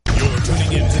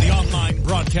tuning in to the online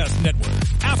broadcast network,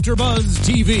 AfterBuzz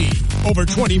TV. Over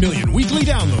 20 million weekly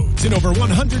downloads in over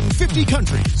 150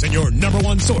 countries, and your number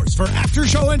one source for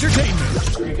after-show entertainment.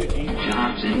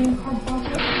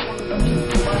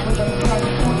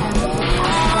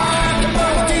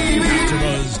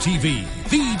 AfterBuzz TV,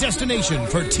 the destination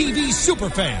for TV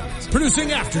superfans, producing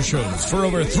aftershows for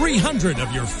over 300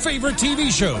 of your favorite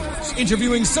TV shows,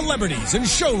 interviewing celebrities and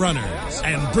showrunners,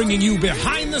 and bringing you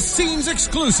behind-the-scenes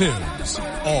exclusives.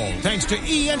 All thanks to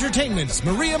E! Entertainment's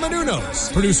Maria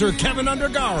Menounos, producer Kevin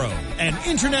Undergaro, and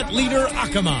internet leader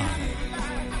Akamai.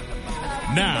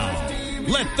 Now,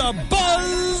 let the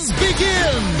buzz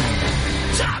begin!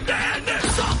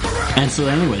 And so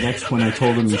anyway, that's when I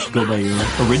told him you should go by your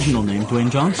original name, Dwayne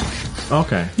Johnson.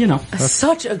 Okay. You know.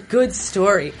 Such a good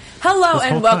story. Hello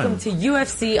and welcome to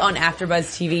UFC on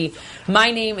AfterBuzz TV.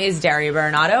 My name is Daria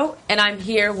Baronato, and I'm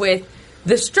here with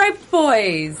the Striped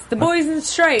Boys. The boys in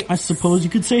stripes. I suppose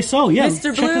you could say so, yeah.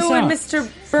 Mr. Blue and Mr.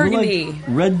 Burgundy.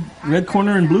 Like red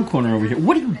corner and blue corner over here.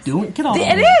 What are you doing? Get off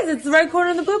It is. It's the red corner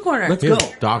and the blue corner. Let's go.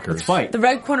 Dockers. Let's fight. The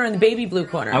red corner and the baby blue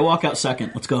corner. I walk out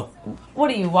second. Let's go.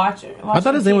 What are you watching? I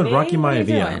thought his name was Rocky What are you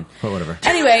Maivia. doing? But whatever.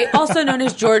 Anyway, also known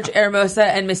as George Hermosa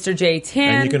and Mr. J.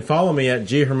 Tan. And you can follow me at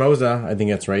G Hermosa. I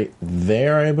think that's right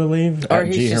there, I believe. Or at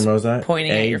he's G just Hermosa.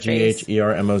 pointing at your face.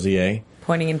 AGHERMOZA.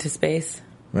 Pointing into space.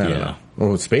 I don't know.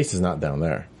 Well, space is not down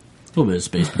there. A little bit of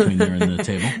space between there and the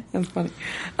table. That's funny.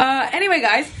 Anyway,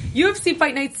 guys, UFC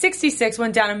Fight Night 66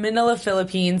 went down in Manila,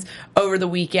 Philippines over the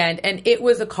weekend, and it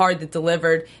was a card that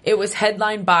delivered. It was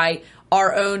headlined by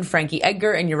our own Frankie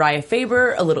Edgar and Uriah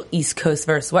Faber, a little East Coast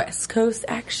versus West Coast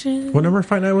action. What number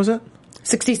fight night was it?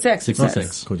 66.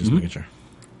 66. Cool, just making sure.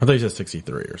 I thought you said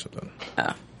 63 or something.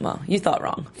 Oh, well, you thought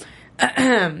wrong.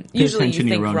 Pay Usually attention you to think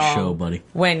your own wrong show, buddy.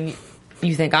 when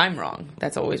you think I'm wrong.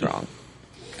 That's always wrong.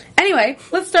 Anyway,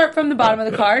 let's start from the bottom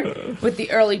of the card with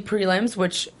the early prelims,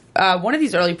 which one of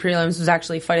these early prelims was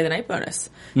actually Fight of the Night bonus.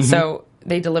 Mm-hmm. So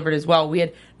they delivered as well. We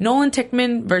had Nolan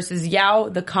Tickman versus Yao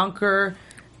the Conqueror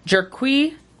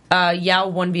Jerqui. Yao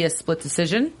won via split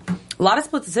decision. A lot of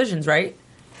split decisions, right?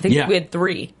 I think we had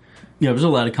 3. Yeah, there was a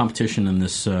lot of competition in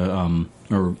this,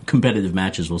 or competitive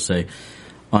matches, we'll say,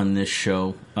 on this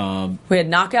show. We had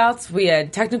knockouts. We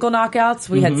had technical knockouts.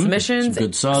 We had submissions. Some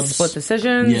good subs. Split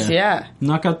decisions. Yeah.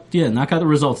 Knock out the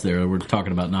results there. We're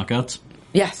talking about knockouts.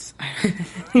 Yes.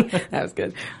 That was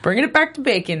good. Bringing it back to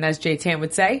bacon, as Jay Tan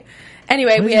would say.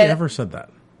 Anyway, When we has he had... ever said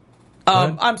that?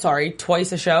 I'm sorry,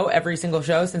 twice a show, every single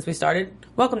show since we started.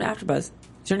 Welcome to AfterBuzz.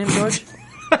 Is your name George?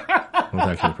 That's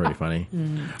actually pretty funny.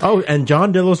 Oh, and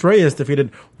John De Los Reyes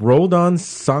defeated Roldan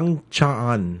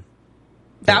Sangchaan.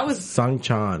 That was...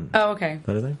 Sangchaan. Oh, okay. Is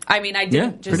that his name? I mean, I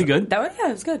didn't just... pretty good.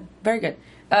 It was good. Very good.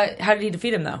 How did he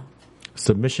defeat him, though?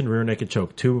 Submission rear naked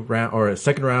choke.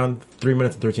 Second round, 3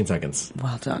 minutes and 13 seconds.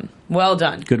 Well done. Well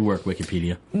done. Good work,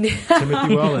 Wikipedia.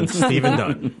 Timothy Well and Stephen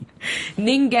Dunn.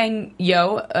 Ning Gang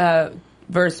Yo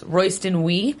versus Royston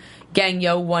Wee. Gang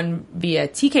Yo won via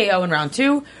TKO in round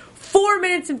 2. 4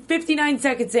 minutes and 59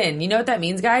 seconds in. You know what that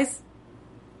means, guys?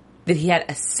 That he had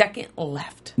a second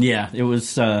left. Yeah, it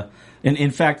was...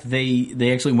 in fact,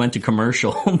 they actually went to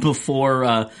commercial before...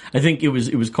 I think it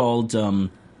was called...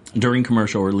 during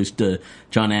commercial, or at least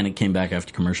John Anik came back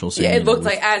after commercial. Saying, Yeah, it looked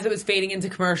like as it was fading into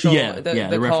commercial, the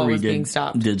call referee was being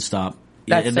stopped. Did stop.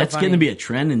 That's so that's funny. getting to be a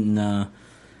trend in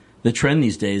the trend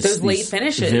these days. Those late these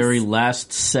finishes. Very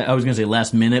last. I was going to say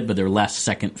last minute, but they're last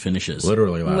second finishes.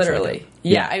 Literally last Literally. second.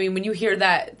 Yeah, I mean, when you hear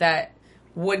that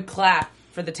wood clap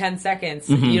for the 10 seconds,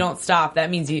 you don't stop. That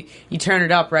means you turn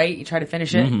it up, right? You try to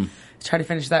finish it. Try to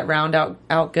finish that round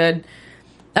out good.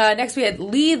 Next, we had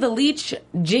Lee the Leech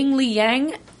Jing Li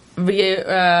Yang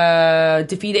via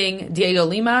defeating Diego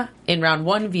Lima in round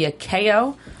 1 via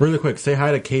KO. Really quick, say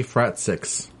hi to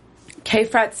KFrat6.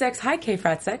 KFrat6. Hi,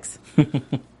 KFrat6.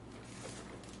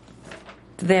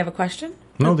 Did they have a question?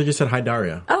 No, they just said hi,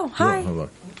 Daria. Oh, hi. Look.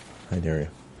 Hi, Daria.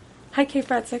 Hi,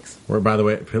 KFrat6. We're, by the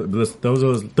way,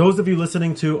 those of you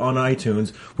listening to on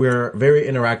iTunes, we're very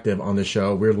interactive on the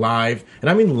show. We're live,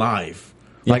 and I mean live.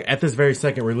 Yeah. Like, at this very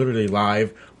second, we're literally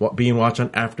live, being watched on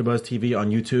AfterBuzz TV on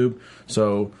YouTube.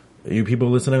 So, you people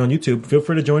listening on YouTube, feel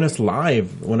free to join us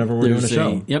live whenever we're doing a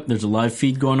show. Yep, there's a live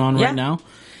feed going on right now.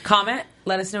 Comment.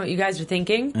 Let us know what you guys are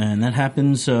thinking. And that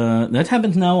happens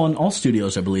now on all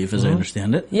studios, I believe, as I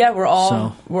understand it. Yeah, we're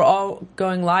all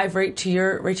going live right to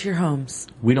your homes.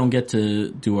 We don't get to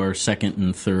do our second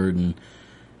and third and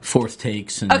fourth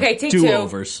takes and take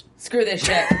do-overs. 2. Screw this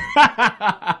shit.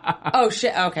 Oh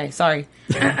shit. Okay, sorry.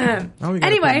 Oh, we gotta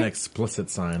Anyway. put an explicit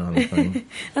sign on the thing.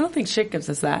 I don't think shit gives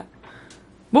us that.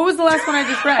 What was the last one I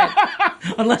just read?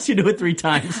 Unless you do it 3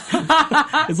 times.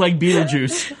 It's like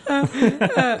Beetlejuice.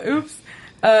 Oops.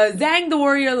 Zhang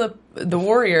the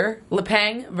Warrior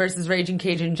Lepeng versus Raging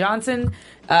Cajun Johnson.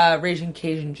 Raging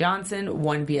Cajun Johnson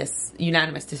won via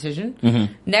unanimous decision.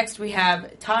 Mm-hmm. Next we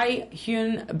have Tai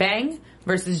Hyun Bang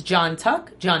versus John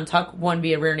Tuck. John Tuck won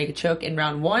via rear naked choke in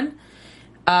round 1.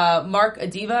 Mark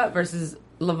Adiva versus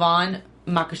Levon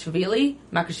Makashvili.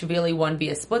 Makashvili won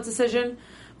via split decision.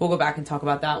 We'll go back and talk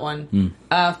about that one.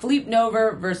 Philippe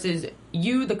Nover versus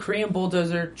Yu, the Korean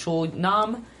Bulldozer Chul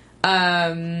Nam.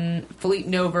 Philippe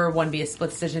Nover won via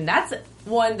split decision. That's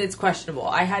one that's questionable.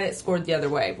 I had it scored the other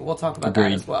way, but we'll talk about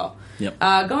that as well. Yep.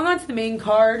 Going on to the main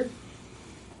card.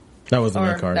 That was the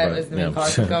main card. That was the main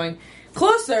card. Going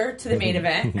closer to the main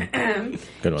event.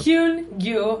 Good one. Hyun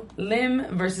Gyu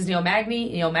Lim versus Neil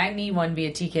Magny. Neil Magny won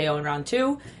via TKO in round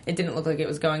 2. It didn't look like it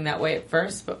was going that way at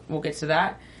first, but we'll get to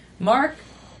that. Mark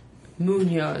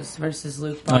Munoz versus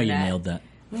Luke Barnett. Oh, you nailed that.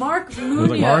 Mark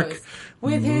Munoz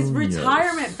with his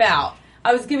retirement bout.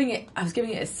 I was giving it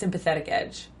a sympathetic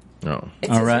edge. Oh.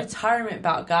 It's his retirement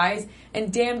bout, guys.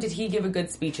 And damn, did he give a good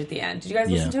speech at the end. Did you guys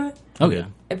listen to it? Oh, yeah.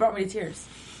 It brought me to tears.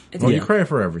 You cry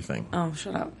for everything. Oh,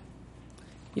 shut up.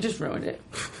 You just ruined it.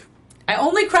 I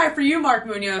only cry for you, Mark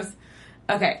Munoz.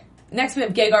 Okay. Next we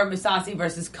have Gegard Mousasi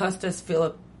versus Kostas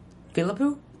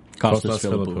Philippou. Kostas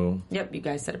Philippou. Yep, you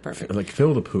guys said it perfect. Like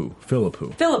Philippou.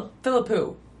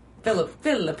 Philippou.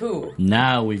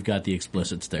 Now we've got the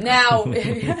explicit sticker. Now,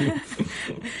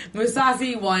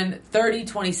 Mousasi won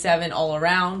 30-27 all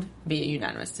around via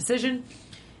unanimous decision.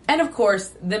 And of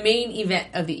course, the main event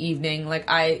of the evening, like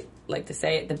I like to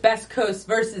say it, the best coast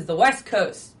versus the west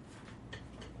coast.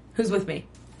 Who's with me?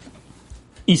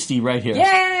 Eastie right here.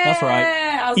 Yeah! That's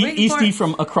right. I was waiting for Eastie it.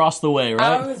 from across the way,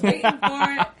 right? I was waiting for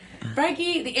it.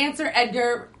 Frankie, the answer,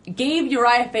 Edgar, gave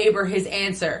Uriah Faber his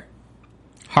answer.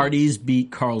 Hardy's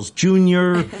beat Carl's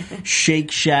Jr.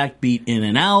 Shake Shack beat In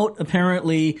and Out,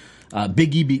 apparently.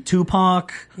 Biggie beat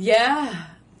Tupac. Yeah.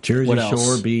 Jersey What else?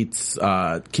 Shore beats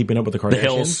Keeping Up with the Kardashians. The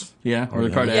Hills. Yeah, or the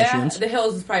Yeah, Kardashians. the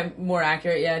Hills is probably more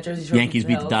accurate. Yeah, Jersey Shore. Yankees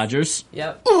beat the Hills. Dodgers.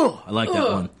 Yep. Oh, I like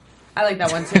that one. I like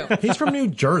that one too. He's from New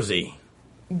Jersey.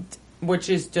 Which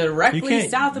is directly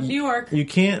south of New York. You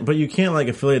can't like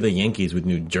affiliate the Yankees with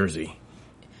New Jersey.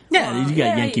 Yeah, you got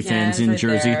yeah, Yankee you can. fans It's in right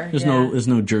Jersey. there. There's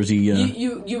no Jersey.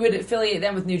 You would affiliate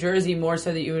them with New Jersey more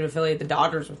so that you would affiliate the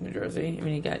Dodgers with New Jersey. I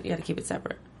mean, you got to keep it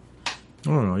separate. I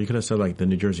don't know. You could have said like the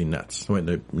New Jersey Nets. Wait,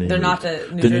 They're not the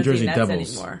New Jersey Nets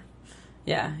Devils anymore.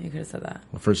 Yeah, you could have said that.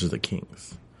 versus the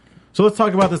Kings. So let's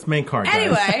talk about this main card, guys.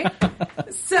 Anyway,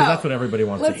 so that's what everybody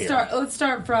wants to hear. Let's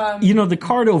start from the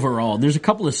card overall, there's a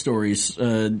couple of stories,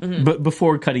 but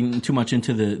before cutting too much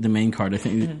into the main card, I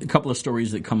think a couple of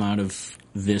stories that come out of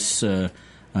this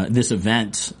this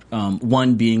event.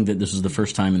 One being that this is the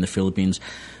first time in the Philippines,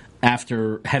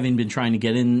 after having been trying to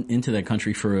get into that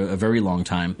country for a very long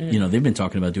time. They've been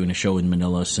talking about doing a show in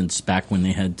Manila since back when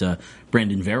they had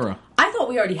Brandon Vera. I thought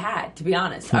we already had, to be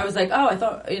honest. I was like, I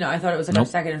thought it was like our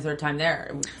second or third time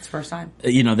there. It's the first time.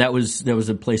 That was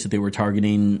a place that they were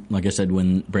targeting. Like I said,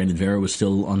 when Brandon Vera was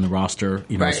still on the roster.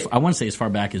 Right. I want to say as far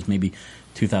back as maybe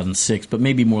 2006, but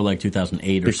maybe more like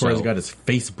 2008 or so. Before he got his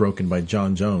face broken by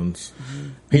John Jones.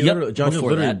 John Jones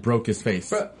literally broke his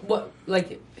face. What,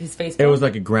 like his face? It was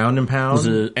like a ground and pound. It was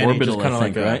an and orbital, just kinda I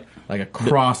think, right? Like a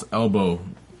cross elbow,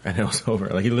 and it was over.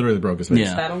 Like he literally broke his face.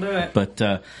 Yeah. That'll do it.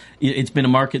 But it's been a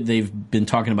market they've been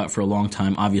talking about for a long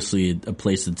time. Obviously, a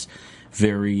place that's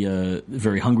very,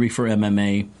 very hungry for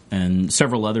MMA, and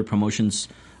several other promotions,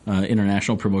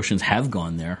 international promotions, have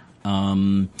gone there.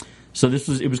 So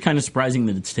it was kind of surprising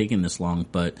that it's taken this long,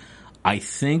 but I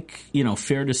think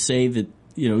fair to say that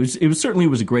it certainly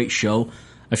was a great show.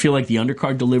 I feel like the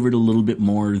undercard delivered a little bit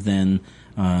more than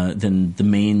the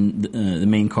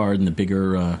main card and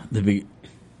the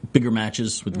bigger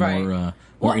matches with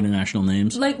more international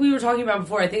names. Like we were talking about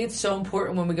before, I think it's so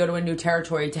important when we go to a new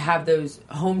territory to have those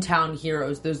hometown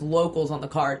heroes, those locals on the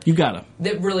card. You gotta.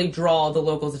 That really draw the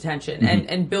locals' attention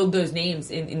and build those names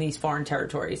in these foreign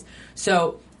territories.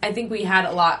 So I think we had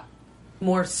a lot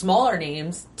more smaller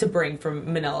names to bring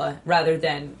from Manila rather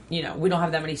than, we don't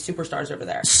have that many superstars over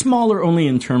there. Smaller only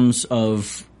in terms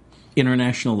of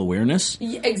international awareness.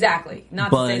 Exactly. Not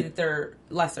to say that they're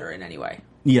lesser in any way.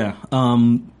 Yeah.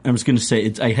 I was going to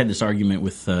say, I had this argument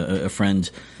with a friend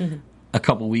a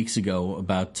couple weeks ago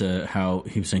about how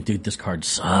he was saying, dude, this card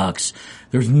sucks.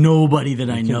 There's nobody that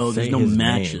I know. There's no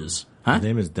matches. Huh? His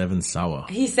name is Devin Sawa.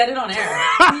 He said it on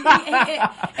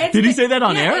air. Did he say that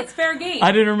on air? It's fair game.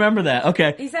 I didn't remember that.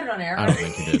 Okay. He said it on air. I don't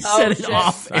think he did. Said it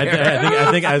off air.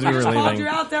 I think as we were Called leaving. you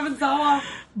out, Devin Sawa.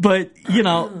 But,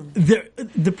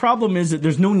 the problem is that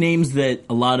there's no names that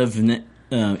a lot of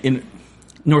in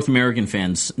North American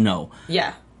fans know.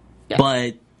 Yeah.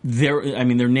 But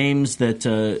they're names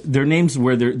they're names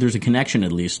where there's a connection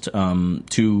at least to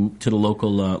the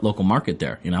local market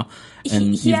there,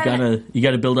 and you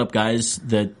got to build up guys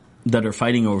that are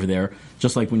fighting over there,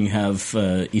 just like when you have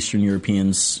Eastern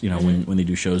Europeans, when they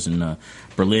do shows in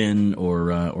Berlin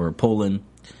or Poland,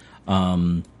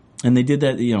 and they did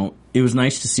that. It was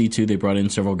nice to see too. They brought in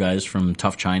several guys from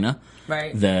Tough China.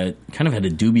 Right. That kind of had a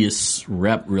dubious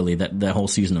rep, really, that whole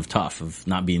season of Tough, of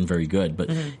not being very good. But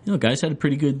guys had a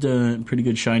pretty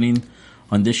good shining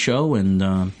on this show,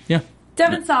 and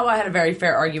Devin Sawa had a very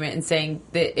fair argument in saying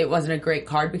that it wasn't a great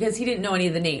card because he didn't know any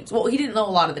of the names. Well, he didn't know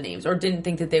a lot of the names, or didn't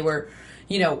think that they were,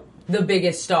 the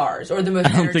biggest stars or the most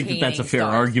entertaining I don't think that's a fair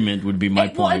stars. Argument would be my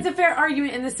point. Well, it's a fair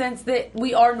argument in the sense that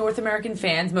we are North American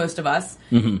fans, most of us,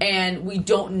 and we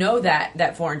don't know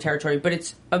that foreign territory. But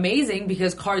it's amazing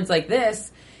because cards like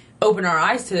this open our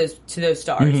eyes to those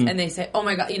stars, and they say, "Oh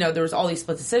my God!" There was all these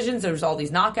split decisions, there was all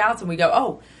these knockouts, and we go,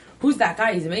 "Oh, who's that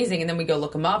guy? He's amazing!" And then we go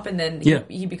look him up, and then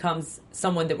he becomes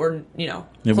someone that we're that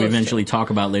we eventually talk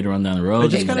about later on down the road. It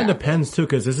just kind of depends too,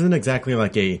 because this isn't exactly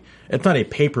like it's not a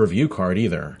pay-per-view card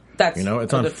either. That's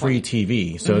it's on free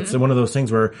TV, so it's one of those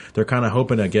things where they're kind of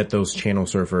hoping to get those channel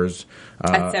surfers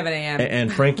at 7 a.m.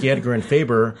 And Frankie Edgar and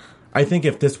Faber. I think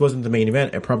if this wasn't the main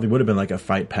event, it probably would have been like a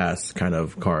Fight Pass kind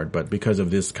of card. But because of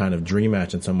this kind of dream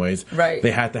match in some ways, they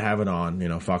had to have it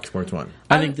on, Fox Sports 1.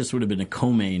 I think this would have been a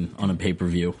co-main on a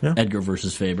pay-per-view. Yeah. Edgar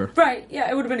versus Faber. Right, yeah,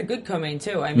 it would have been a good co-main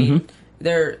too. I mean,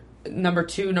 they're number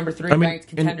 2, number 3 ranked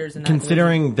contenders in that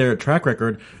considering division. Their track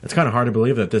record, it's kind of hard to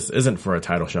believe that this isn't for a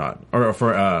title shot or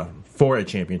for a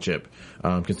championship,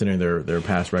 considering their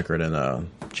past record and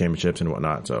championships and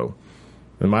whatnot. So,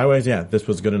 in my ways, this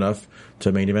was good enough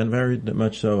to main event, very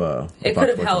much so. It could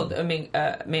have held a main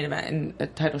event and a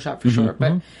title shot for sure.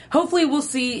 But hopefully we'll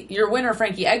see your winner,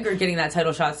 Frankie Edgar, getting that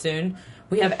title shot soon.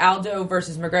 We have Aldo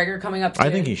versus McGregor coming up soon.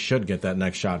 I think he should get that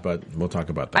next shot, but we'll talk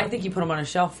about that. I think you put him on a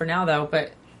shelf for now, though.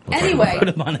 But anyway. Put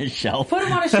him on a shelf. Put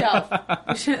him on a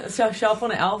shelf. So shelf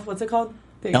on an elf. What's it called?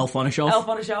 Elf on a shelf? Elf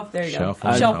on a shelf. There you go. Shelf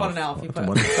on an elf. You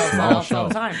put shelf on an elf all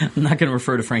the time. I'm not going to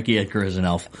refer to Frankie Edgar as an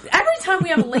elf. Every time we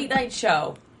have a late night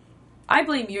show, I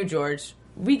blame you, George.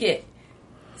 We get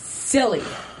silly.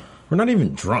 We're not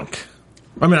even drunk.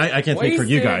 I mean, I can't speak for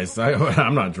you guys.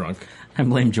 I'm not drunk. I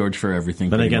blame George for everything.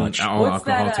 Then again, much. all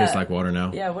alcohol tastes like water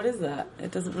now. Yeah, what is that? It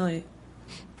doesn't really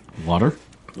water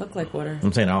look like water.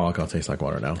 I'm saying all alcohol tastes like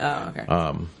water now. Oh,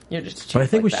 okay. You're just. But I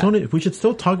think we should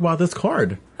still talk about this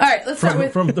card. All right, let's start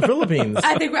with from the Philippines.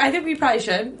 I think we probably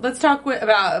should. Let's talk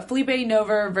about Felipe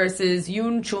Nover versus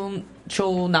Yoon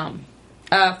Chul Nam.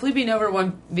 Felipe Nover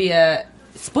won via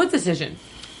split decision.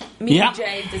 Me and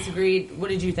Jay disagreed. What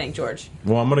did you think, George?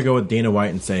 Well, I'm going to go with Dana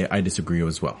White and say I disagree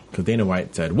as well. Because Dana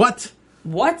White said, What?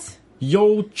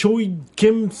 Yo Choi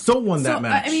Kim So won that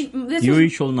match. I mean, this Yui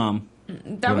Chul Nam.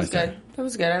 That was good. That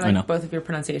was good. I like both of your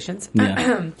pronunciations.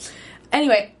 Yeah.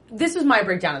 Anyway, this was my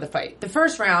breakdown of the fight. The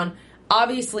first round,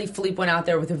 obviously, Philippe went out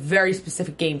there with a very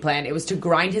specific game plan. It was to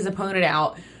grind his opponent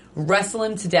out, wrestle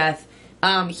him to death.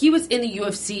 He was in the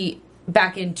UFC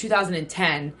back in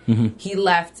 2010. He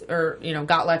left or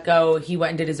got let go. He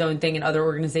went and did his own thing in other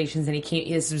organizations, and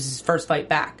this was his first fight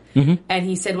back. And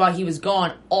he said while he was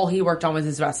gone, all he worked on was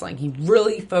his wrestling. He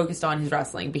really focused on his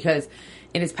wrestling because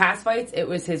in his past fights it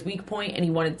was his weak point, and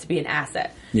he wanted to be an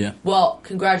asset. Yeah. Well,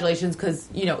 congratulations, because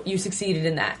you succeeded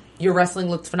in that. Your wrestling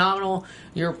looked phenomenal.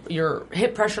 Your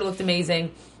hip pressure looked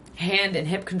amazing. Hand and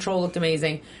hip control looked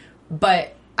amazing.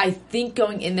 But I think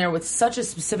going in there with such a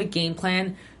specific game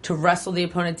plan to wrestle the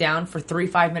opponent down for 3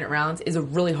 5-minute rounds is a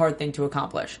really hard thing to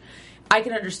accomplish. I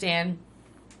can understand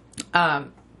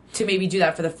to maybe do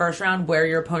that for the first round, wear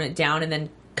your opponent down and then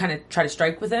kind of try to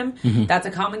strike with him. That's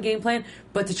a common game plan.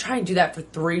 But to try and do that for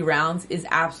 3 rounds is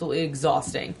absolutely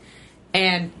exhausting.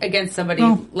 And against somebody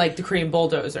like the Korean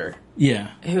Bulldozer,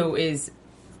 who is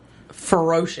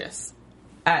ferocious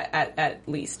at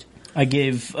least. I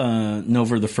gave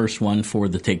Nover the first one for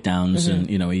the takedowns, and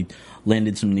he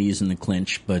landed some knees in the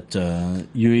clinch. But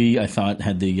Yui, I thought,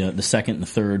 had the second and the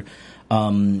third.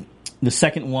 The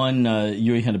second one,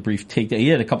 Yui had a brief takedown. He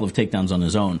had a couple of takedowns on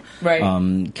his own.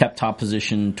 Right. Kept top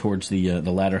position towards the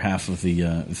latter half of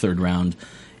the third round,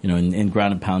 and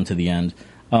ground and pound to the end.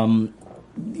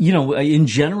 In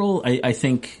general, I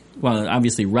think, well,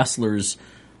 obviously wrestlers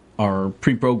are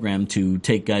pre-programmed to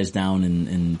take guys down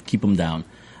and keep them down.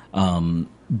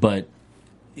 But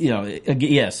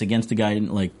yes, against a guy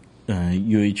like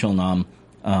Yui Chul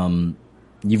Nam,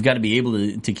 you've got to be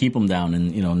able to keep him down.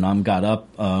 And Nam got up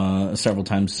several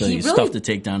times. He stuffed the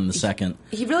takedown in the second.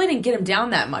 He really didn't get him down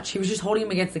that much. He was just holding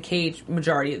him against the cage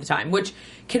majority of the time, which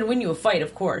can win you a fight,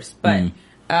 of course. But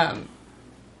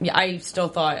yeah, I still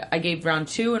thought I gave round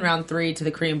 2 and round 3 to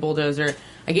the Korean Bulldozer.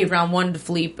 I gave round 1 to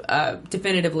Philippe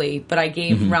definitively, but I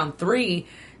gave round 3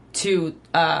 to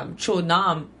Chul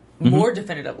Nam more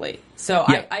definitively. So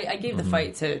Yeah. I gave the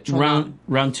fight to Chul Nam.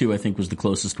 Round 2, I think, was the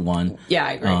closest one. Yeah,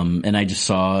 I agree. And I just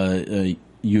saw Yui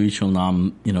Chul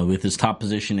Nam, with his top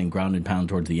position and ground and pound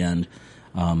towards the end.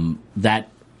 That,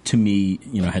 to me,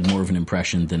 had more of an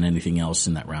impression than anything else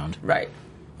in that round. Right.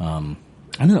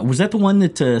 I don't know. Was that the one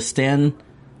that Stan?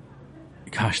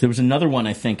 Gosh, there was another one.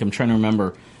 I think I'm trying to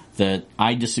remember that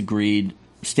I disagreed.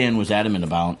 Stan was adamant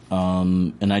about,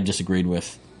 and I disagreed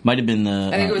with. Might have been the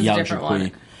I think it was a Yao different Zhikui.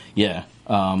 one. Yeah,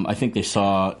 I think they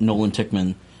saw Nolan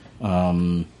Tickman. Let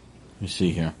me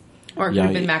see here. Or it could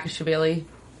have been Makashvili.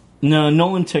 No,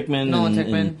 Nolan Tickman. Nolan and,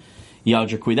 Tickman. And Yao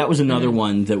Zhikui. That was another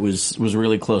one that was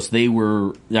really close. They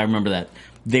were. I remember that.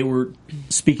 They were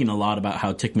speaking a lot about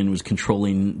how Tickman was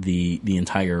controlling the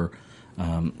entire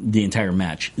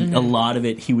match. A lot of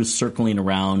it, he was circling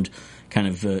around, kind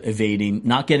of evading,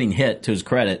 not getting hit to his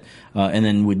credit, and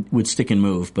then would stick and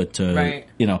move. But Right.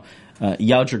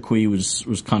 Yao Zhikui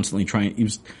was constantly trying. He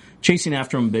was chasing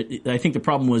after him, but I think the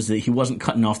problem was that he wasn't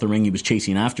cutting off the ring. He was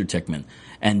chasing after Tickman,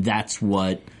 and that's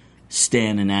what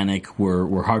Stan and Anik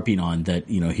were harping on, that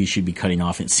he should be cutting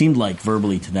off. It seemed like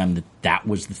verbally to them that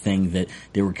was the thing that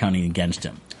they were counting against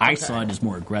him. I saw it as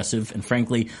more aggressive, and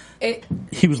frankly,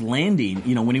 he was landing.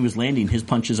 When he was landing, his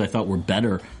punches I thought were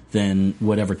better than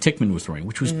whatever Tickman was throwing,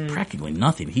 which was practically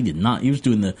nothing. He did not. He was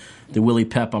doing the Willie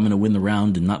Pep, I'm going to win the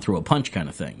round and not throw a punch kind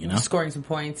of thing. Scoring some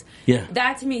points. Yeah,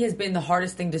 that to me has been the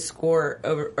hardest thing to score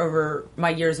over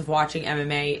my years of watching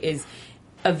MMA is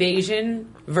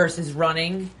evasion versus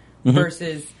running.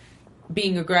 Versus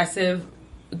being aggressive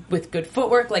with good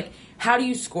footwork. Like, how do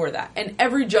you score that? And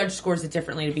every judge scores it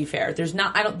differently, to be fair. There's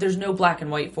no black and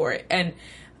white for it. And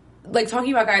like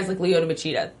talking about guys like Lyoto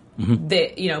Machida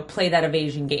that, play that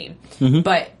evasion game.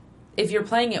 But if you're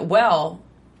playing it well,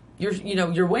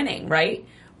 you're winning, right?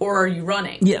 Or are you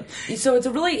running? Yeah. So it's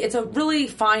a really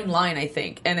fine line, I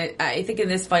think. And I think in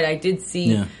this fight I did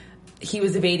see he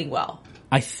was evading well.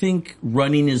 I think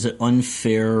running is an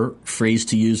unfair phrase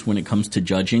to use when it comes to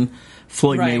judging.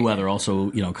 Floyd Mayweather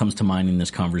also, comes to mind in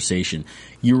this conversation.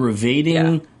 You're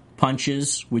evading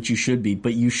punches, which you should be,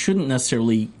 but you shouldn't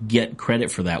necessarily get credit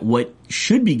for that. What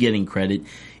should be getting credit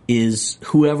is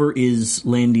whoever is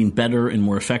landing better and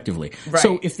more effectively. Right.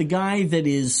 So if the guy that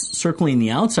is circling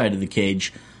the outside of the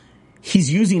cage,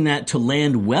 he's using that to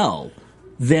land well,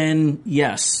 then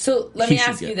yes. So let me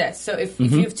ask you this. So if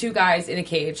you have two guys in a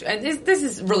cage, and this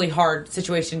is a really hard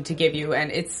situation to give you,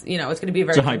 and it's it's going to be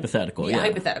a hypothetical. Yeah,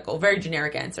 hypothetical, very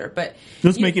generic answer. But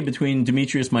let's make it between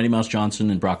Demetrius Mighty Mouse Johnson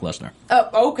and Brock Lesnar.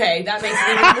 Oh, okay, that makes it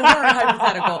even more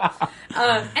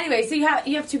hypothetical. Anyway, so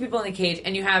you have two people in the cage,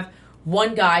 and you have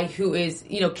one guy who is,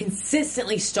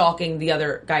 consistently stalking the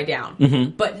other guy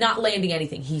down, but not landing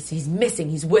anything. He's missing,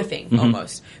 he's whiffing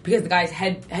almost, because the guy's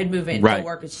head movement and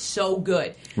footwork is so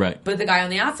good. Right. But the guy on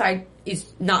the outside is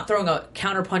not throwing a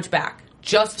counter punch back.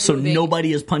 Just moving. So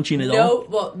nobody is punching at all?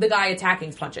 Well, the guy attacking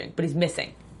is punching, but he's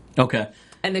missing. Okay.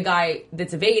 And the guy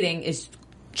that's evading is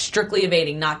strictly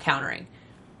evading, not countering.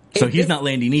 So he's not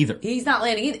landing either. He's not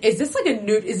landing either. Is this like 0-0 in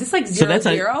a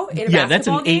basketball game? Yeah, that's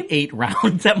an 8-8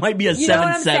 round. That might be a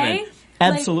 7-7.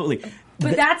 Absolutely.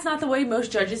 But that's not the way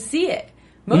most judges see it.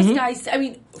 Most guys,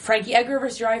 Frankie Edgar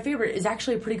versus Uriah Faber is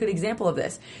actually a pretty good example of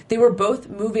this. They were both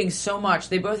moving so much.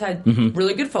 They both had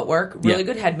really good footwork, really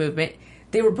good head movement.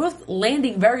 They were both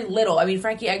landing very little.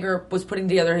 Frankie Edgar was putting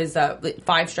together his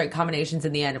 5-strike combinations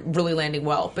in the end, really landing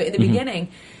well. But in the beginning,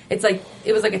 it's like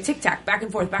it was like a tic-tac, back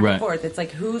and forth, back and forth. It's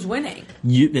like, who's winning?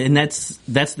 And that's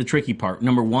the tricky part.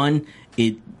 Number one,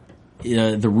 the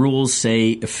rules say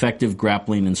effective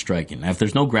grappling and striking. Now, if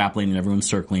there's no grappling and everyone's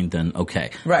circling, then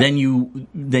okay. Right. Then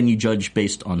you judge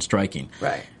based on striking.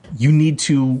 Right. You need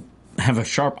to have a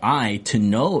sharp eye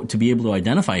to be able to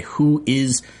identify who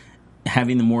is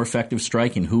having the more effective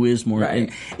striking, who is more.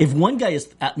 Right. If one guy is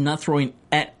not throwing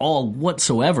at all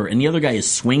whatsoever, and the other guy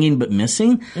is swinging but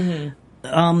missing,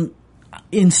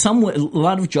 in some way, a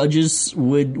lot of judges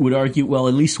would argue, well,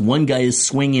 at least one guy is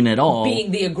swinging at all,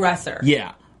 being the aggressor.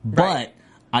 Yeah, but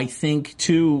I think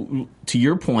to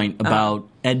your point about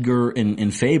Edgar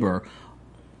and Faber.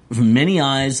 From many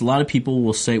eyes, a lot of people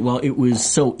will say, well, it was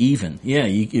so even. Yeah,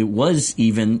 it was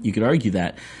even. You could argue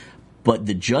that. But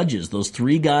the judges, those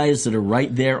three guys that are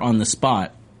right there on the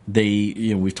spot,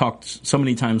 we've talked so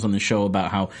many times on the show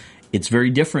about how it's very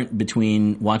different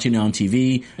between watching it on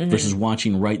TV versus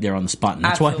watching right there on the spot. And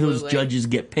that's why those judges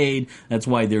get paid. That's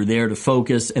why they're there to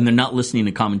focus, and they're not listening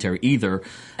to commentary either.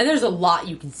 And there's a lot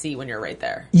you can see when you're right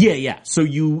there. Yeah. So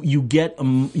you get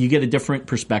a different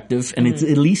perspective, and it's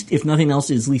at least, if nothing else,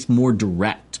 it's at least more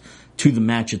direct to the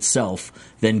match itself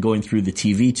than going through the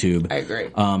TV tube. I agree.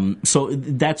 So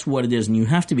that's what it is, and you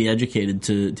have to be educated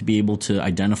to be able to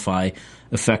identify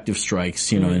effective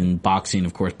strikes. You know, in boxing,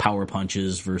 of course, power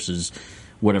punches versus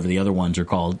whatever the other ones are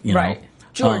called. You know?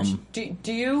 George, do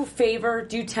you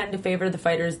tend to favor the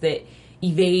fighters that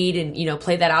evade and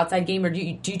play that outside game, or do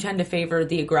you tend to favor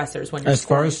the aggressors when you're as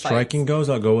far as striking goes?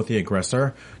 I'll go with the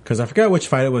aggressor, because I forgot which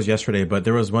fight it was yesterday, but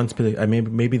there was one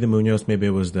maybe the Munoz, maybe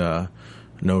it was the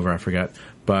Nova, I forget,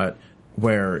 but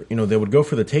where they would go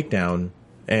for the takedown,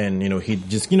 and he'd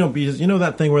just be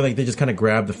that thing where like they just kind of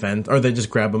grab the fence, or they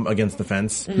just grab him against the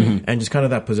fence, and just kind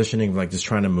of that positioning of like just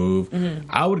trying to move.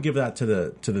 I would give that to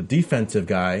the defensive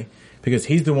guy, because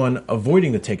he's the one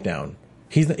avoiding the takedown.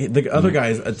 He's the other guy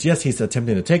is yes, he's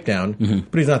attempting the takedown,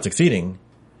 but he's not succeeding.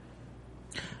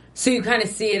 So you kind of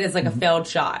see it as like a failed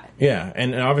shot. Yeah,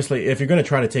 and obviously, if you're going to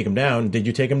try to take him down, did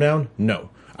you take him down?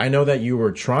 No. I know that you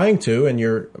were trying to, and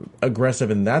you're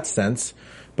aggressive in that sense,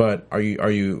 but are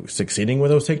you succeeding with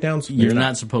those takedowns? You're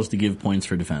not supposed to give points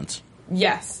for defense.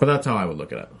 Yes. But that's how I would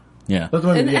look at it. Yeah.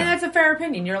 And that's a fair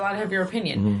opinion. You're allowed to have your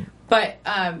opinion. But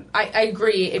I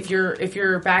agree, if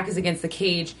your back is against the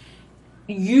cage,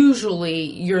 usually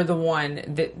you're the one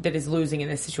that is losing in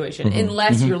this situation,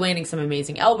 unless you're landing some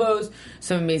amazing elbows,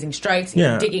 some amazing strikes,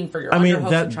 digging for your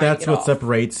underhooks. That's what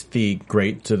separates the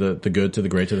great to the good, to the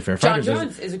great to the fair fighters. John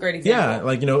Jones is a great example. Yeah,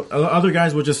 like other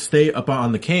guys will just stay up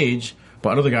on the cage,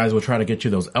 but other guys will try to get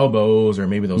you those elbows or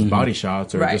maybe those body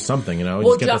shots or just something. Well,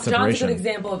 just get that separation. John's a good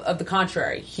example of the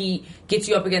contrary. He gets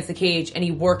you up against the cage and he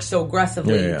works so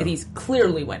aggressively that he's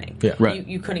clearly winning. Yeah. Right.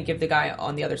 You couldn't give the guy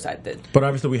on the other side that. But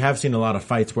obviously, we have seen a lot of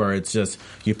fights where it's just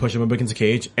you push him up against the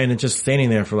cage and it's just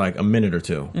standing there for like a minute or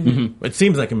two. It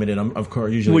seems like a minute. Of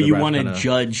course, usually. Well, you want to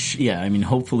judge. Yeah, I mean,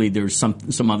 hopefully there's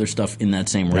some other stuff in that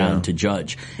same round to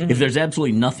judge. If there's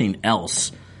absolutely nothing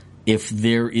else. If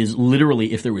there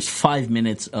was 5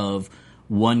 minutes of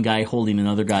one guy holding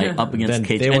another guy up against the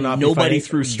cage and nobody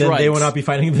threw strikes, then they will not be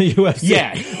fighting the UFC.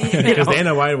 Yeah. Because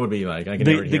Dana White would be like, I can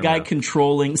never the guy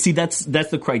controlling. See, that's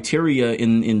the criteria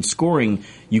in scoring.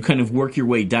 You kind of work your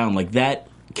way down. Like that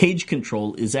cage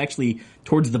control is actually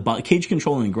towards the cage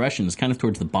control and aggression is kind of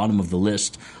towards the bottom of the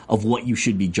list of what you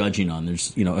should be judging on.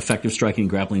 There's effective striking,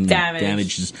 grappling,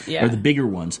 damages are the bigger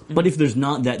ones. But if there's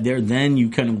not that there, then you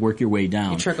kind of work your way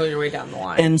down. You trickle your way down the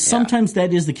line. And sometimes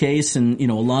that is the case, and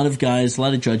a lot of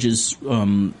judges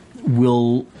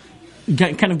will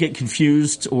kind of get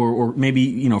confused or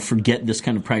maybe forget this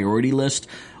kind of priority list,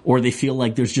 or they feel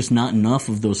like there's just not enough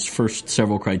of those first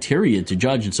several criteria to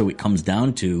judge, and so it comes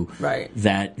down to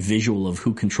that visual of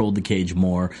who controlled the cage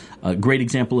more. A great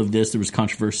example of this, there was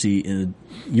controversy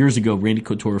years ago. Randy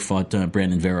Couture fought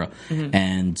Brandon Vera,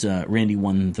 and Randy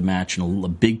won the match, and a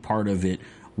big part of it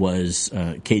was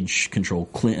cage control,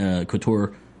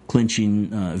 Couture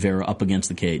clinching Vera up against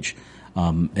the cage.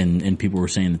 And people were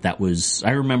saying that was,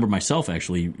 I remember myself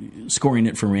actually scoring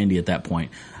it for Randy at that point.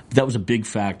 That was a big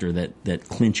factor, that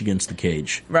clinch against the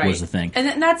cage was the thing.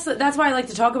 And that's why I like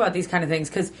to talk about these kind of things,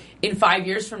 because in 5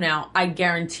 years from now, I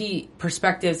guarantee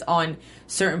perspectives on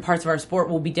certain parts of our sport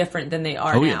will be different than they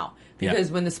are now.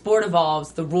 Because when the sport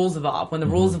evolves, the rules evolve. When the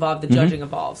rules evolve, the judging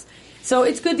evolves. So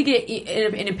it's good to get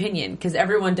an opinion, because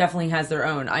everyone definitely has their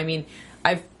own. I mean,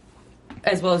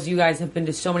 as well as you guys, have been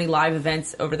to so many live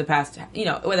events over the past,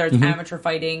 whether it's amateur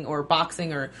fighting or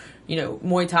boxing or,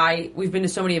 Muay Thai. We've been to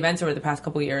so many events over the past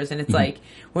couple of years, and it's like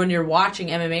when you're watching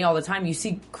MMA all the time, you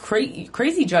see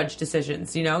crazy judge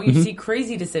decisions, you see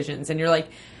crazy decisions, and you're like,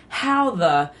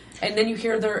 and then you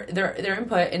hear their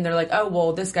input, and they're like, oh,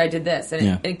 well, this guy did this,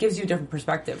 and it gives you a different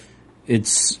perspective.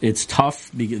 It's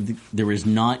tough because there is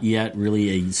not yet really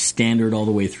a standard all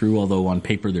the way through, although on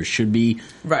paper there should be.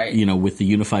 Right. With the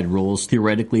unified rules.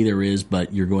 Theoretically there is,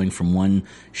 but you're going from one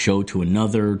show to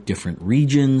another, different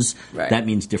regions. Right. That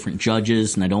means different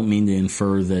judges, and I don't mean to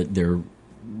infer that they're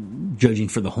judging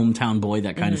for the hometown boy,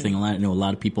 that kind of thing. I know a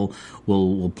lot of people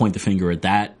will point the finger at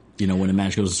that. When a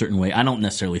match goes a certain way. I don't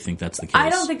necessarily think that's the case. I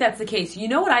don't think that's the case. You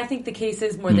know what I think the case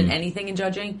is more than anything in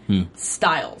judging?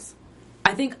 Styles.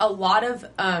 I think a lot of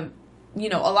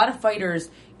fighters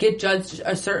get judged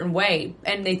a certain way,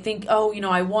 and they think, oh,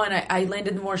 I won, I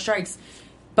landed more strikes.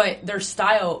 but their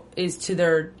style is to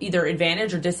their either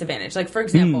advantage or disadvantage. Like, for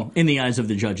example... in the eyes of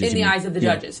the judges. In the eyes of the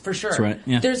judges, for sure. That's right,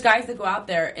 yeah. There's guys that go out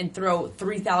there and throw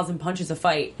 3,000 punches a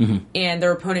fight, and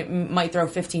their opponent might throw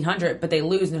 1,500, but they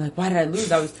lose, and they're like, why did I lose?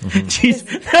 Jeez. These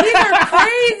are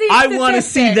crazy I want to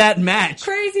see that match.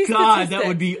 Crazy God, statistics. that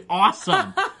would be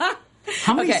awesome.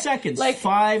 How many Okay, seconds? like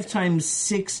 5 times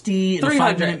 60 in a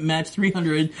 300. 5-minute match,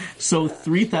 300. So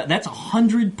 3,000. That's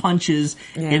 100 punches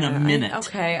in a minute.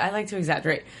 Okay, I like to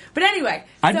exaggerate. But anyway.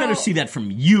 I'd better see that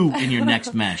from you in your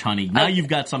next match, honey. Now you've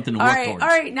got something to work towards. All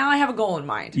right, now I have a goal in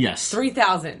mind. Yes.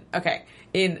 3,000. Okay.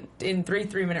 In 3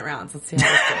 3-minute rounds. Let's see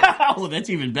how this goes. Oh, that's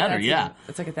even better,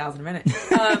 It's like 1,000 a minute.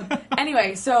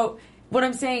 Anyway, so what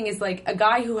I'm saying is, like, a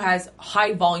guy who has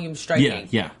high volume striking,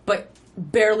 but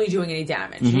barely doing any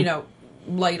damage, you know,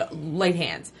 light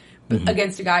hands,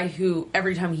 against a guy who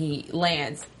every time he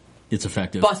lands, it's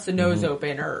effective. Busts the nose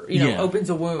open, or opens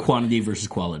a wound. Quantity versus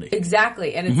quality.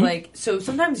 Exactly, and it's like, so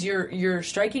sometimes your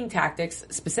striking tactics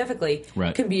specifically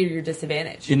can be your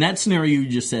disadvantage. In that scenario you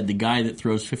just said, the guy that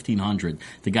throws 1,500,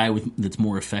 the guy that's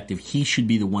more effective, he should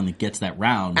be the one that gets that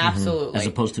round. Absolutely, as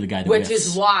opposed to the guy that which whiffs.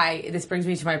 is why this brings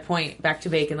me to my point, back to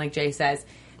bacon, like Jay says,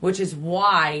 which is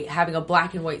why having a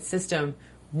black and white system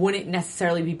wouldn't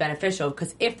necessarily be beneficial,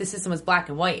 because if the system was black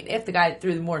and white, and if the guy that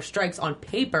threw the more strikes on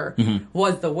paper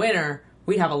was the winner,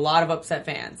 we'd have a lot of upset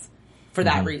fans for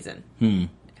that reason.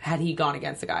 Had he gone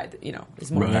against a guy that,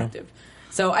 is more effective.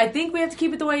 So I think we have to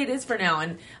keep it the way it is for now,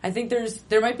 and I think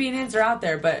there might be an answer out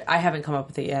there, but I haven't come up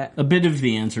with it yet. A bit of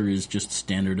the answer is just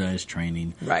standardized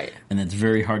training. Right. And that's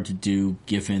very hard to do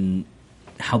given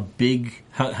how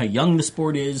how young the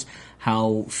sport is,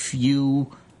 how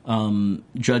few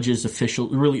judges,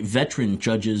 officials, really veteran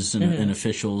judges and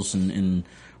officials and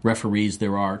referees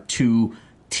there are to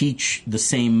teach the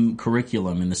same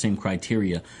curriculum and the same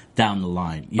criteria down the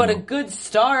line. A good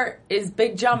start is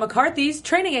Big John McCarthy's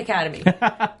Training Academy.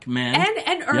 Man.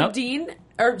 And Herb Dean.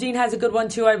 Herb Dean has a good one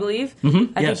too, I believe.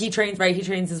 I think he trains, right? He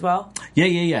trains as well. Yeah.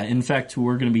 In fact,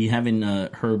 we're going to be having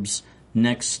Herb's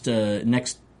next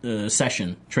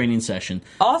session, training session.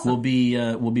 Awesome.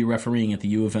 We'll be refereeing at the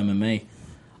U of MMA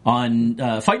on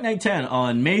Fight Night 10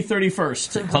 on May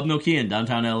 31st at Club Nokia in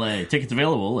downtown LA. Tickets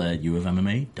available at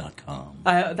ufmma.com.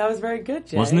 That was very good,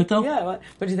 Jay. Wasn't it, though? Yeah. What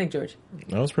do you think, George?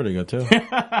 That was pretty good, too.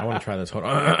 I want to try this. Hold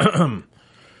on.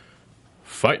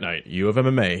 Fight Night, U of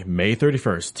MMA, May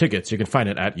 31st. Tickets, you can find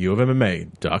it at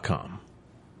ufmma.com.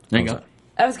 There you go.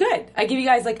 That was good. I give you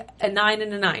guys like a 9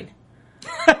 and a 9.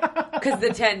 Because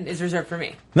the 10 is reserved for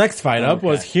me. Next fight up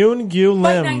was Hyun Gyu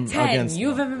Lim Fight Night 10, against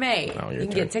U of MMA. Oh, you can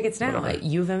get tickets now at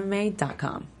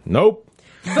ufmma.com. Nope.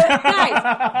 But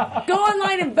guys, go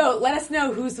online and vote. Let us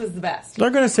know whose was the best.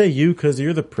 They're going to say you because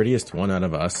you're the prettiest one out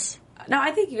of us. No, I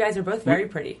think you guys are both very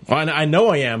pretty. Well, I know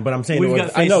I am, but I'm saying We've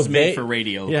got I know faces made for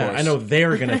radio. Yeah, of course. I know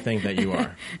they're going to think that you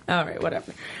are. All right,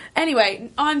 whatever. Anyway,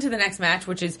 on to the next match,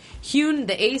 which is Hyun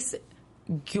the Ace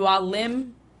Gyu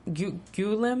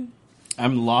Lim.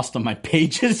 I'm lost on my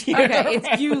pages here. Okay, it's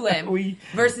Gyu Lim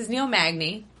versus Neil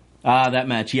Magny. That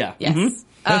match, yeah. Yes.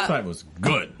 That fight was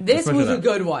good. This Especially was a that.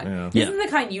 good one. Yeah. This is the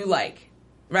kind you like,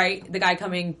 right? The guy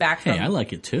coming back from... Hey, I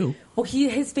like it too. Well,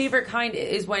 his favorite kind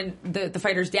is when the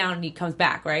fighter's down and he comes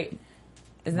back, right?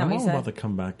 Isn't that I'm what you all said? about the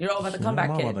comeback. You're all about the comeback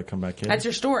I'm all kid. about the comeback kid. That's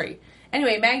your story.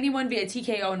 Anyway, Magny won via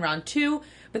TKO in round 2,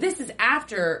 but this is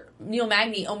after Neil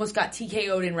Magny almost got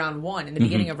TKO'd in round 1, in the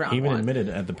beginning of round He even 1. admitted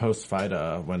at the post-fight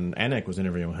when Anik was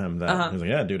interviewing him that he was like,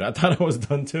 yeah, dude, I thought I was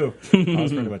done too. I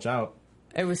was pretty much out.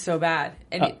 It was so bad.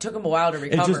 And it took him a while to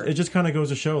recover. It just kind of goes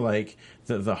to show, like,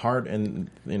 the heart and,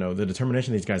 the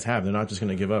determination these guys have. They're not just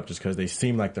going to give up just because they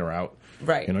seem like they're out.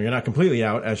 Right. You're not completely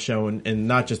out, as shown in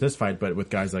not just this fight, but with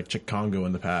guys like Chick Congo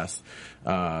in the past.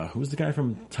 Who was the guy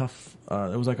from Tough?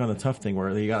 It was like on the Tough thing where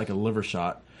he got like a liver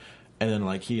shot. And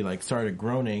then, he started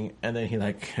groaning, and then he,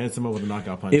 hits him up with a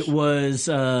knockout punch. It was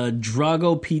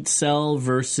Drago Pietzel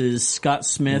versus Scott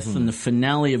Smith in the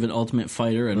finale of an Ultimate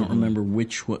Fighter. I don't remember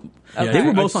which one. Okay. They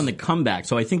were both on the comeback,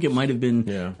 so I think it might have been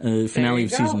finale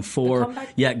of go. season 4.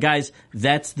 Yeah, guys,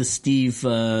 that's the Steve...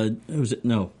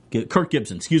 Kirk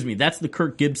Gibson, excuse me. That's the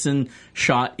Kirk Gibson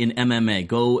shot in MMA.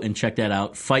 Go and check that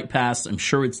out. Fight Pass, I'm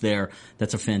sure it's there.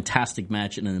 That's a fantastic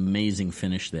match and an amazing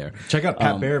finish there. Check out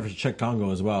Pat Bear versus Chick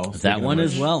Congo as well. That one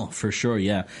as well, for sure,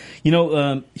 yeah.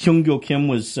 Hyun-Gyo Kim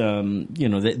was,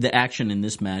 the action in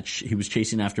this match. He was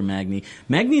chasing after Magny.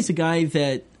 Magny's a guy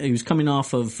that he was coming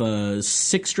off of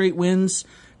 6 straight wins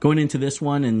going into this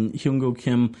one, and Hyun-Gyo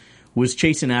Kim was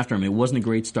chasing after him. It wasn't a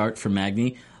great start for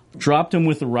Magny. Dropped him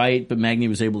with the right, but Magny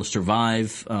was able to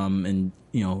survive. Lim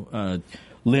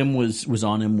was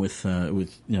on him with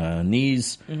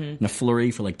knees and a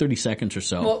flurry for 30 seconds or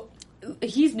so. Well,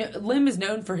 Lim is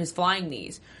known for his flying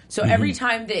knees. So every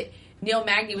time that Neil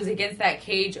Magny was against that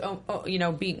cage,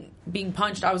 being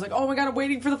punched, I was like, oh my God, I'm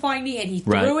waiting for the flying knee. And he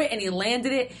threw it and he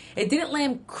landed it. It didn't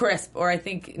land crisp, or I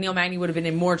think Neil Magny would have been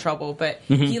in more trouble, but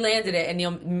he landed it and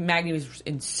Neil Magny was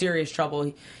in serious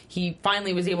trouble. He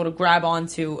finally was able to grab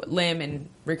onto Lim and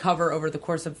recover over the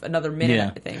course of another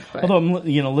minute, I think. But. Although I'm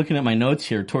looking at my notes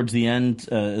here, towards the end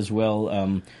as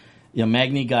well,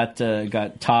 Magny got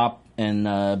top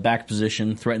and back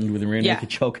position, threatened with a rear naked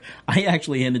choke. I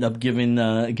actually ended up giving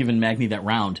Magny that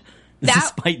round.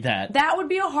 Despite that, that would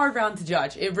be a hard round to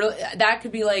judge. That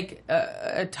could be like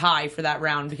a tie for that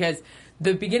round, because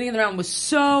the beginning of the round was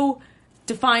so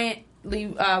defiantly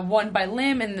won by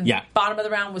Lim, and the bottom of the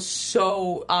round was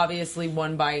so obviously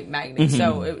won by Magny.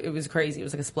 So it was crazy. It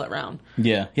was like a split round.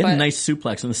 Yeah, he had a nice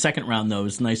suplex in the second round, though. It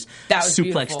was a nice suplex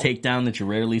beautiful. Takedown that you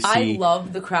rarely see. I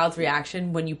love the crowd's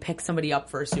reaction when you pick somebody up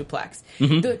for a suplex.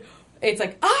 It's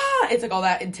like, it's like all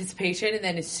that anticipation, and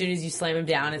then as soon as you slam him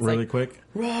down, it's really like... quick,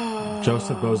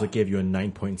 Joseph Boza gave you a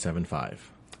 9.75.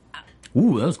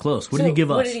 Ooh, that was close. What did he give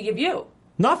us? What did he give you?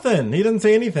 Nothing. He didn't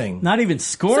say anything. Not even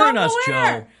scoring us,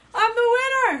 Joe. I'm the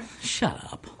winner. Shut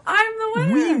up. I'm the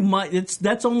winner.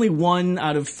 That's only 1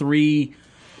 out of 3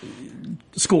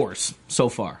 scores so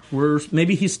far.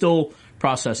 Maybe he's still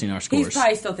processing our scores. He's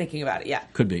probably still thinking about it, yeah.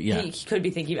 Could be, yeah. He could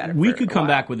be thinking about it. We could come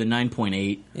back with a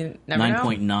 9.8,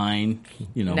 9.9.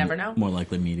 Never know. More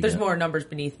likely me to There's get. more numbers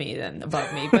beneath me than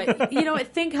above me.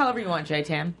 But, think however you want,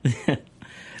 J-Tam.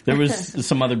 There was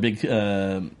some other big...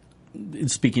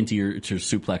 speaking to your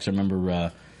suplex, I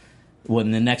remember...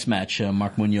 in the next match,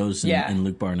 Mark Munoz and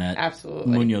Luke Barnett.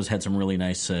 Absolutely. Munoz had some really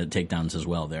nice takedowns as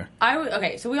well there.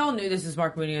 So we all knew this was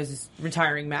Mark Munoz's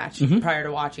retiring match prior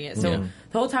to watching it. So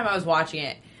the whole time I was watching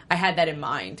it, I had that in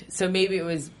mind. So maybe it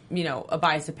was, a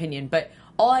biased opinion. But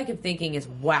all I kept thinking is,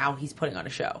 wow, he's putting on a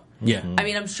show. Yeah. I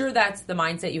mean, I'm sure that's the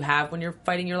mindset you have when you're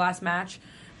fighting your last match.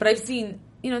 But I've seen,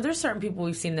 there's certain people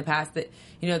we've seen in the past that,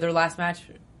 their last match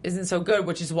isn't so good,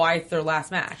 which is why it's their last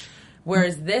match.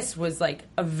 Whereas this was like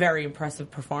a very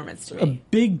impressive performance to me. A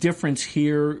big difference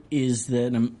here is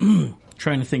that I'm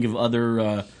trying to think of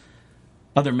other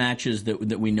matches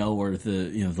that we know, or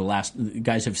the last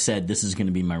guys have said this is going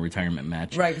to be my retirement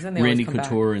match. Right, because then they Randy always come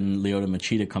Couture back. and Lyoto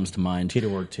Machida comes to mind.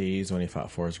 Tito Ortiz when he fought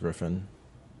Forrest Griffin.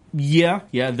 Yeah,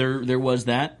 there was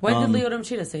that. When did Lyoto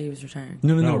Machida say he was retiring?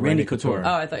 No, Randy Couture.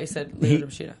 Oh, I thought you said Lyoto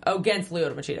Machida. Oh, against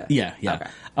Lyoto Machida. Yeah.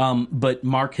 Okay. But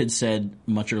Mark had said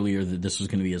much earlier that this was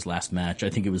going to be his last match. I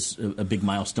think it was a big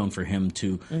milestone for him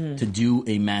to do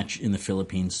a match in the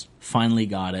Philippines. Finally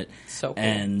got it. So cool.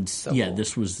 And so cool.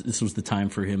 this was the time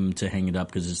for him to hang it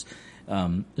up, because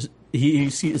he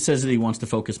says that he wants to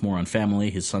focus more on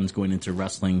family. His son's going into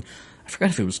wrestling. I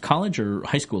forgot if it was college or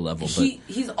high school level. But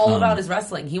he's all about his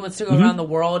wrestling. He wants to go around the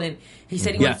world, and he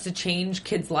said he wants to change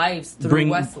kids' lives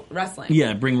through wrestling.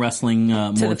 Yeah, bring wrestling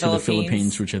more to the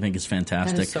Philippines, which I think is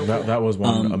fantastic. That is so cool. That was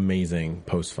one amazing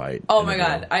post-fight. Oh my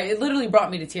God. It literally brought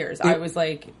me to tears. I was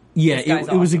like,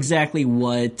 it was exactly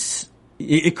what...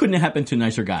 It couldn't have happened to a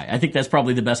nicer guy. I think that's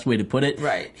probably the best way to put it.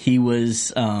 Right. He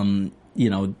was,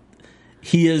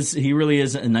 he really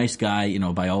is a nice guy,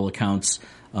 by all accounts.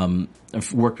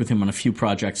 I've worked with him on a few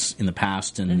projects in the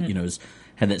past, and has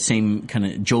had that same kind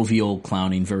of jovial,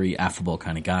 clowning, very affable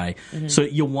kind of guy. So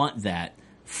you want that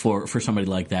for somebody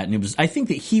like that. And I think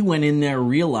that he went in there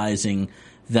realizing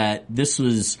that this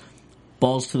was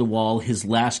balls to the wall, his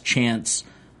last chance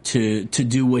to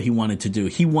do what he wanted to do.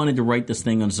 He wanted to write this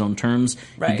thing on his own terms.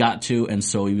 Right. He got to, and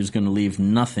so he was going to leave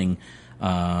nothing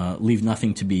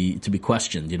to be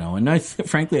questioned, And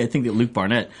frankly, I think that Luke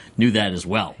Barnett knew that as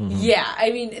well. Yeah,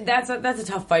 I mean that's a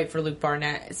tough fight for Luke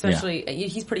Barnett, especially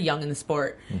he's pretty young in the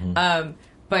sport.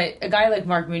 But a guy like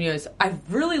Mark Munoz, I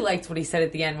really liked what he said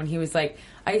at the end when he was like,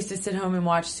 "I used to sit home and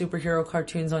watch superhero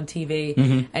cartoons on TV,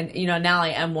 and now I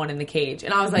am one in the cage."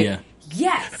 And I was like,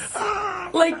 "Yes,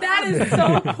 like that is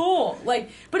so cool."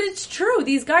 But it's true;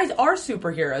 these guys are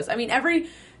superheroes. I mean, every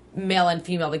male and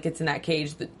female that gets in that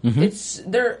cage, it's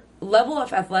their level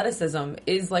of athleticism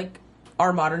is like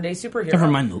our modern day superhero. Never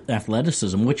mind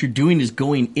athleticism. What you're doing is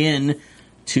going in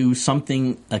to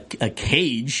something, a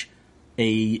cage,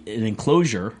 an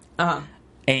enclosure,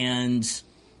 and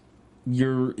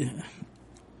you're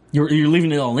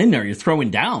leaving it all in there. You're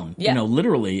throwing down,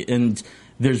 literally. And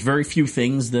there's very few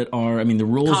things that are. I mean, the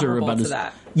rules comparable are about to as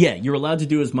that. Yeah, you're allowed to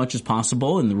do as much as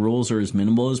possible, and the rules are as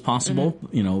minimal as possible.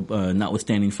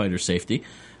 Notwithstanding fighter safety,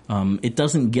 it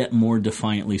doesn't get more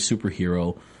defiantly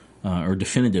superhero or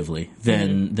definitively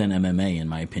than MMA, in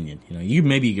my opinion. You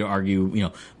maybe could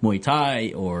argue, Muay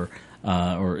Thai or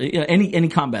any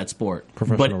combat sport,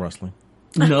 professional wrestling.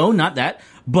 No, not that.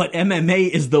 But MMA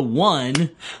is the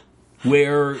one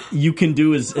where you can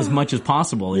do as much as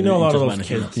possible. You know, a lot of those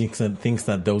kids thinks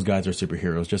that those guys are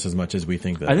superheroes just as much as we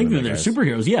think that. I think that they're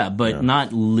superheroes, but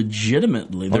not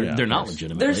legitimately. They're not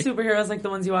legitimately. They're superheroes like the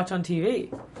ones you watch on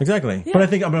TV. Exactly. Yeah.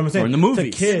 But I'm saying, or in the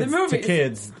movies. To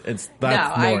kids,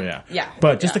 that's more, yeah.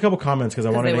 But just a couple comments because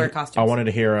I wanted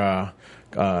to hear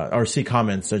or see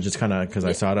comments, just kind of because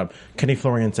I saw it up. Kenny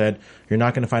Florian said, "You're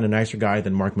not going to find a nicer guy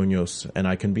than Mark Munoz, and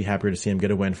I couldn't be happier to see him get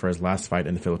a win for his last fight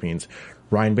in the Philippines."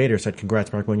 Ryan Bader said,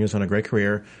 "Congrats, Mark Munoz, on a great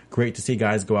career. Great to see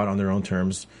guys go out on their own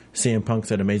terms." CM Punk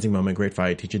said, "Amazing moment, great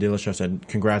fight." TJ De La Show said,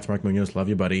 "Congrats, Mark Munoz, love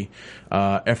you, buddy."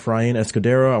 F. Ryan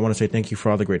Escudero, "I want to say thank you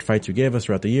for all the great fights you gave us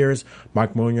throughout the years.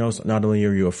 Mark Munoz, not only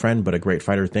are you a friend, but a great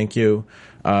fighter. Thank you."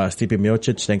 Stipe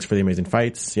Miocic, "Thanks for the amazing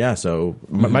fights." Yeah, so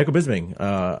Michael Bisping,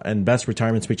 and best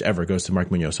retirement speech ever goes to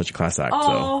Mark Munoz, such a class act.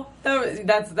 Oh,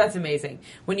 that's amazing.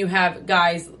 When you have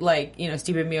guys like,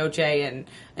 Stipe Miocic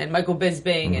and Michael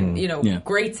Bisping and,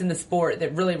 greats in the sport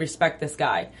that really respect this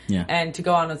guy. Yeah. And to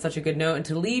go on such a good note and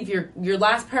to leave your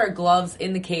last pair of gloves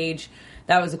in the cage,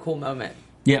 that was a cool moment.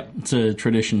 Yeah, it's a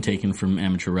tradition taken from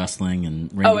amateur wrestling, and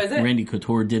Randy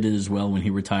Couture did it as well when he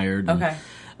retired. Okay.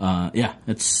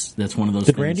 That's one of those.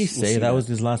 Did Randy say that was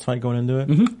his last fight going into it?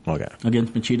 Mm-hmm. Okay.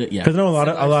 Against Machida, yeah. Because I know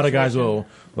a lot of guys will,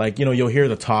 you'll hear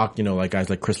the talk, like guys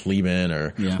like Chris Lieben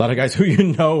or a lot of guys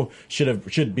who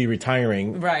should be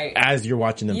retiring as you're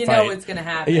watching them fight. You know it's going to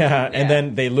happen. Yeah, and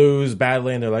then they lose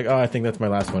badly and they're like, "Oh, I think that's my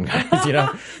last one, guys,"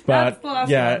 But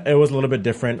it was a little bit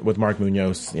different with Mark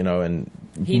Munoz, and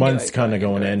months kind of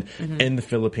going in the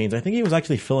Philippines. I think he was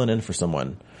actually filling in for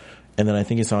someone. And then I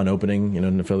think he saw an opening,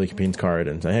 in the Philippines card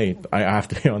and said, "Hey, I have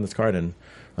to be on this card." And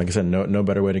like I said, no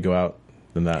better way to go out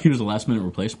than that. He was a last-minute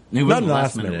replacement. Not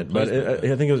last minute, but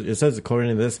I think it says, according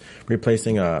to this,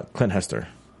 replacing Clint Hester.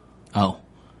 Oh.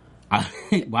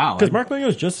 Wow. Because Mark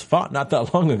Munoz just fought not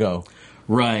that long ago.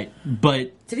 Right.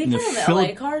 But did he fight on the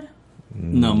LA card?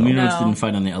 No, Munoz didn't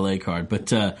fight on the LA card.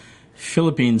 But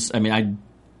Philippines,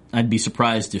 I'd be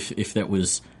surprised if that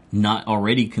was not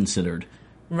already considered.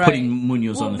 Right. Putting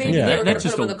Munoz on the thing. Maybe that's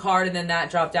just on the card and then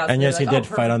that dropped out. And yes, he did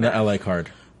fight on the LA card.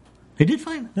 He did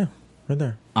fight? Yeah, right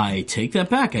there. I take that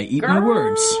back. I eat my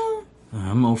words.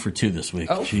 I'm 0 for 2 this week.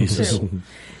 Jesus.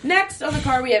 Next on the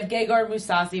card, we have Gegard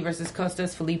Mousasi versus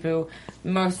Costas Philippou.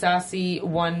 Mousasi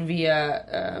won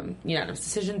via unanimous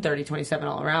decision, 30-27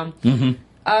 all around.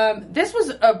 Mm-hmm. This was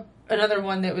another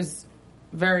one that was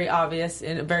very obvious,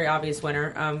 and a very obvious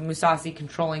winner. Mousasi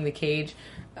controlling the cage.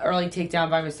 Early takedown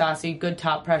by Mousasi, good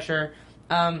top pressure.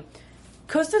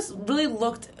 Costas really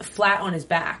looked flat on his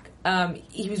back.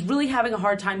 He was really having a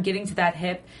hard time getting to that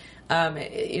hip,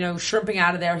 shrimping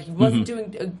out of there. He wasn't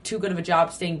doing too good of a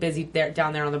job staying busy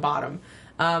down there on the bottom.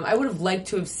 I would have liked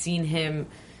to have seen him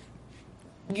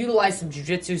utilize some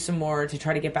jiu-jitsu some more to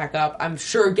try to get back up. I'm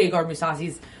sure Gegard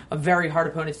Mousasi's a very hard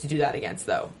opponent to do that against,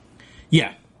 though.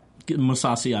 Yeah.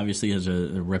 Mousasi obviously has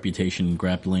a reputation in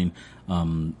grappling,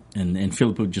 and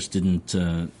Philippou just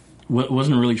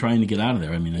wasn't really trying to get out of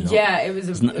there. It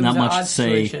was not much to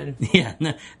say. Situation. Yeah,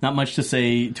 not much to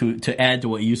say to add to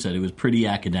what you said. It was pretty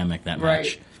academic, that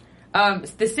match.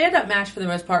 The stand-up match for the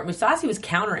most part, Mousasi was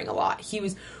countering a lot. He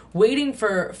was waiting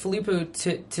for Philippou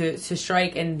to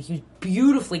strike, and he was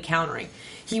beautifully countering.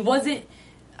 He wasn't.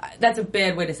 That's a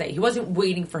bad way to say it. He wasn't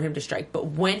waiting for him to strike, but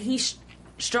when he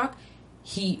struck,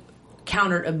 he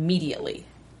countered immediately,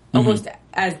 almost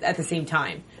at the same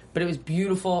time. But it was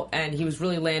beautiful, and he was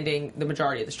really landing the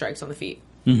majority of the strikes on the feet.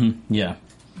 Mm-hmm. Yeah.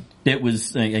 It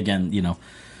was, again,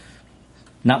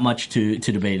 not much to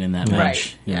debate in that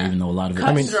match. Even though a lot of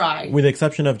it... dry. With the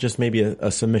exception of just maybe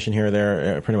a submission here or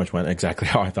there, it pretty much went exactly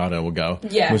how I thought it would go.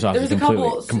 Yeah, there was a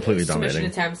couple completely submission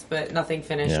attempts, but nothing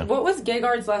finished. Yeah. What was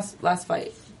Gegard's last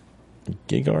fight?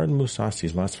 Gegard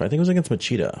Mousasi's last fight, I think it was against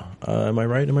Machida. Am I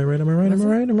right? I'm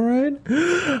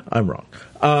wrong.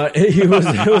 It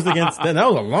was against. That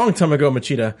was a long time ago.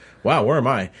 Machida. Wow, where am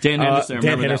I? Dan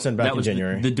Henderson back in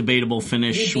January. The debatable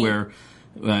finish where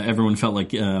everyone felt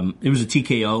like it was a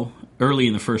TKO early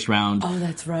in the first round. Oh,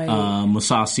 that's right.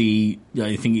 Mousasi,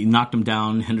 I think he knocked him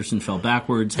down. Henderson fell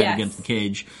backwards, head against the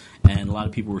cage, and a lot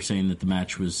of people were saying that the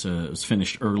match was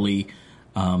finished early.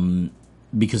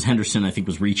 Because Henderson, I think,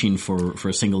 was reaching for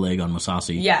a single leg on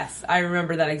Mousasi. Yes, I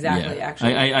remember that exactly,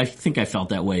 actually. I think I felt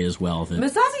that way as well.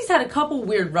 Mousasi's had a couple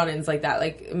weird run-ins like that.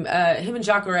 Like, him and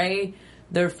Jacare,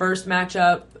 their first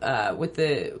matchup with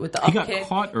the up kick. He got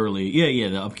caught early. Yeah,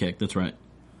 the up kick, that's right.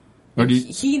 Or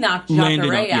he knocked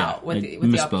Jacare out with the up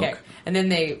misspoke. kick. And then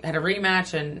they had a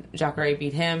rematch, and Jacare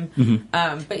beat him.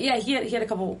 Mm-hmm. But yeah, he had a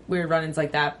couple weird run-ins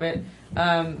like that. But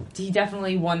he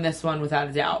definitely won this one without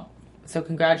a doubt. So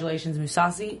congratulations,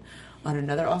 Musasi, on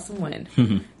another awesome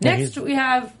win. Next, we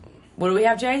have, what do we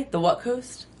have, Jay? The what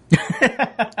coast?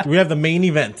 We have the main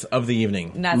event of the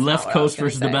evening. That's not Left what I was coast gonna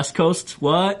versus the say. best coast.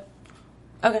 What?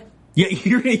 Okay. Yeah,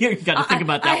 you got to think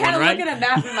about that I had one, to right? look at a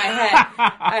map in my head.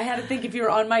 I had to think if you were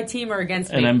on my team or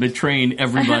against me. And I'm betraying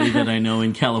everybody that I know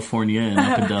in California and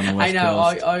up and down the West I know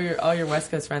Coast. all your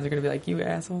West Coast friends are going to be like, you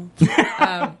asshole.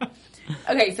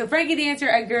 Okay, so Frankie the Answer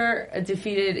Edgar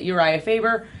defeated Uriah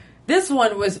Faber. This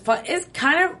one was fun. It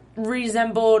kind of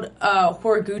resembled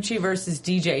Horiguchi versus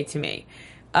DJ to me.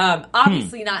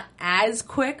 Obviously not as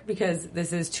quick because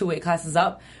this is 2 weight classes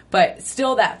up, but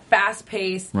still that fast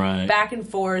pace, Right. back and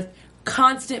forth,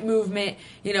 constant movement.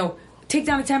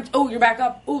 Takedown attempt. Oh, you're back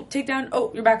up. Oh, takedown.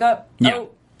 Oh, you're back up. Yeah. Oh,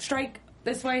 strike.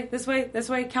 This way, this way, this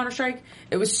way. Counter strike.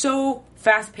 It was so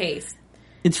fast paced.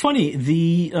 It's funny,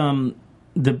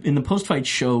 in the post-fight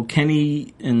show,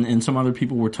 Kenny and some other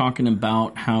people were talking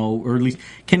about how, or at least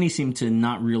Kenny seemed to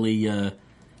not really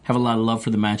have a lot of love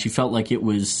for the match. He felt like it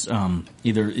was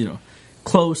either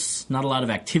close, not a lot of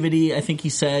activity, I think he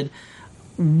said,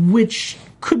 which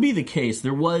could be the case.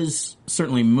 There was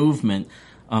certainly movement,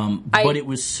 but it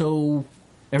was so...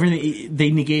 Everything, they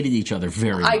negated each other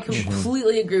very much. I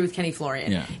completely agree with Kenny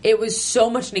Florian. Yeah. It was so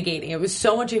much negating. It was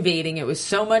so much evading. It was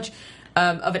so much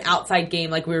of an outside game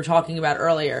like we were talking about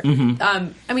earlier.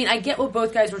 I get what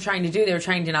both guys were trying to do. They were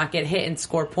trying to not get hit and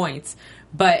score points.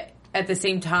 But at the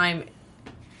same time,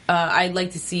 I'd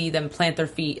like to see them plant their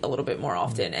feet a little bit more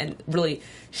often and really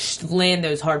land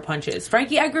those hard punches.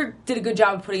 Frankie Edgar did a good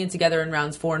job of putting it together in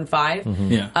rounds 4 and 5.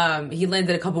 Yeah. He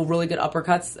landed a couple really good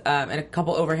uppercuts and a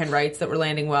couple overhand rights that were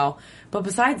landing well. But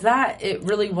besides that, it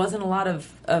really wasn't a lot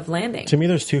of landing. To me,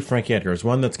 there's 2 Frankie Edgars.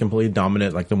 One that's completely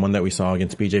dominant, like the one that we saw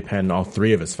against BJ Penn in all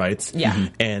 3 of his fights. Yeah.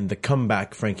 And the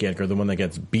comeback Frankie Edgar, the one that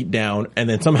gets beat down, and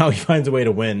then somehow he finds a way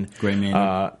to win. Great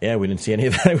man. Yeah, we didn't see any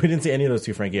of that. We didn't see any of those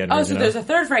 2 Frankie Edgars. Oh, so there's a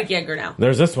third Frankie Edgar now.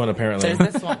 There's this one, apparently.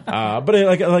 There's this one.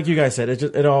 But like you guys said,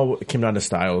 it all came down to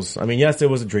styles. I mean, yes, it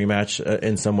was a dream match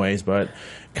in some ways, but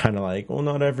kind of like, well,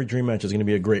 not every dream match is going to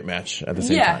be a great match at the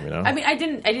same time. I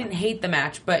didn't hate the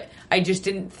match, but I just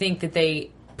didn't think that they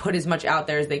put as much out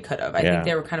there as they could have. I think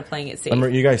they were kind of playing it safe.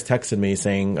 Remember, you guys texted me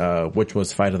saying which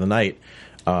was fight of the night.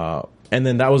 And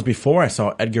then that was before I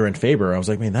saw Edgar and Faber. I was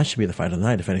like, man, that should be the fight of the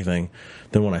night, if anything.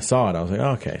 Then when I saw it, I was like,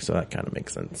 oh, okay, so that kind of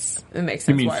makes sense. It makes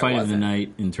You sense. mean why it fight of the wasn't.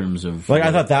 night in terms of... Like,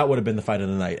 I thought that would have been the fight of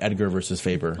the night, Edgar versus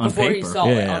Faber. On Before he paper. saw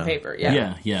it Yeah. on paper,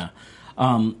 yeah. Yeah.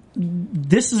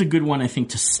 This is a good one, I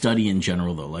think, to study in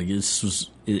general, though. Like,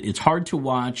 it's hard to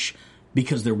watch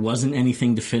because there wasn't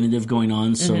anything definitive going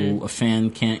on, so a fan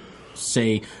can't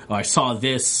say, oh, I saw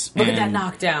this. Look at that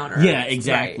knockdown. Or, Yeah,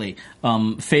 exactly.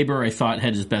 Right. Faber, I thought,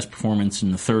 had his best performance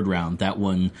in the 3rd round. That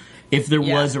one, if there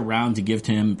was a round to give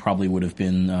to him, probably would have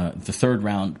been the 3rd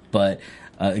round, but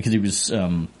because he was...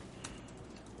 what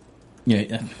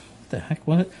the heck,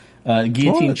 what?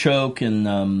 Guillotine choke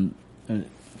and...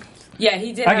 Yeah,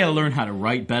 he did. I gotta learn how to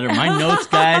write better. My notes,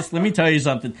 guys, let me tell you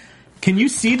something. Can you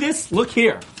see this? Look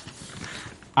here.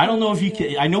 I don't know if you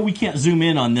can... I know we can't zoom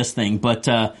in on this thing, but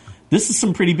this is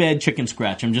some pretty bad chicken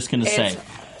scratch, I'm just gonna say.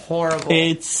 Horrible.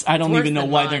 I don't worse even know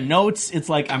than why mine. they're notes. It's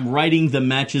like I'm writing the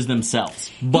matches themselves.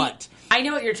 But... I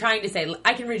know what you're trying to say.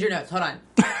 I can read your notes. Hold on.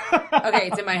 Okay,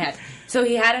 it's in my head. So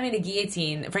he had him in a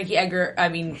guillotine. Frankie Edgar,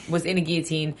 was in a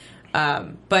guillotine,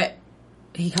 but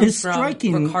he comes His from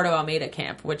striking- Ricardo Almeida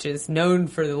camp, which is known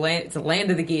for it's the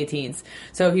land of the guillotines.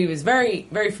 So he was very,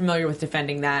 very familiar with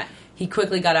defending that. He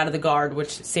quickly got out of the guard, which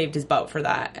saved his bout for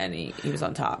that, and he was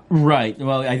on top. Right.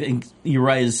 Well, I think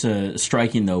Uriah's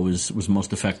striking, though, was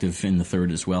most effective in the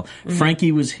 3rd as well.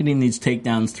 Frankie was hitting these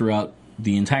takedowns throughout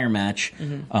the entire match,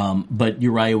 but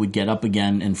Uriah would get up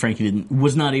again, and Frankie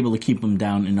was not able to keep him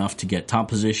down enough to get top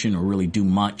position or really do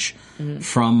much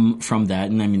from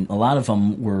that. And I mean, a lot of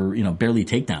them were barely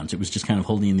takedowns. It was just kind of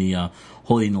holding the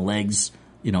legs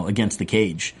against the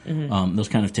cage, those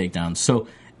kind of takedowns. So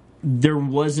there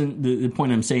wasn't the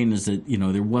point I'm saying is that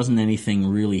there wasn't anything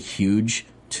really huge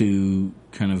to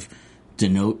kind of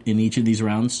denote in each of these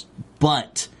rounds,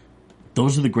 but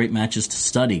those are the great matches to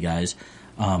study, guys.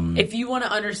 If you want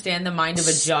to understand the mind of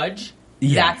a judge,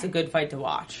 Yeah. that's a good fight to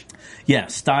watch. Yeah,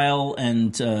 style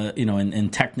and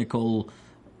and technical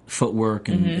footwork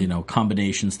and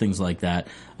combinations, things like that.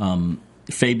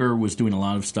 Faber was doing a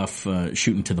lot of stuff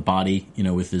shooting to the body,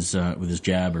 with his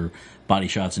jab or body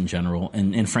shots in general,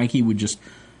 and Frankie would just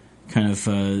kind of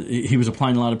he was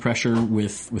applying a lot of pressure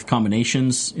with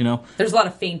combinations. There's a lot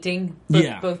of feinting.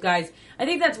 Both guys. I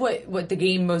think that's what the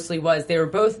game mostly was. They were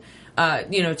both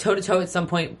toe to toe at some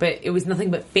point, but it was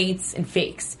nothing but feints and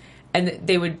fakes, and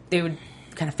they would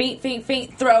kind of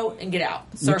feint, throw, and get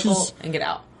out. Circle, and get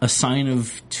out. A sign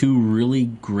of two really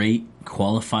great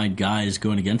qualified guys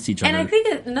going against each other. And I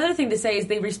think another thing to say is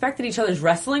they respected each other's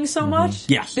wrestling so much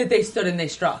Yes. that they stood and they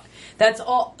struck. That's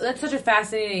such a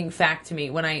fascinating fact to me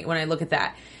when I look at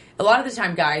that. A lot of the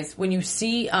time, guys, when you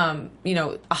see a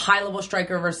high level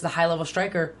striker versus a high level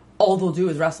striker, all they'll do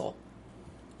is wrestle.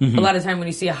 A lot of the time when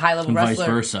you see a high level wrestler,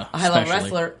 versa, a high level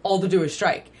wrestler, all they'll do is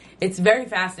strike. It's very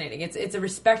fascinating. It's a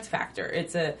respect factor.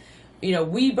 It's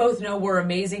we both know we're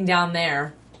amazing down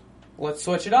there. Let's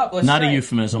switch it up. Let's Not strike. a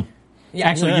euphemism. Yeah.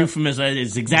 Actually, euphemism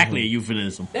is exactly a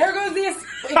euphemism. There goes the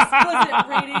explicit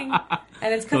rating,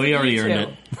 and it's because Well, he already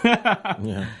earned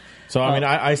Yeah. So, I mean,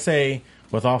 I say,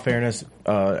 with all fairness,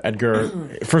 Edgar,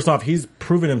 first off, he's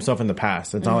proven himself in the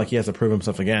past. It's not like he has to prove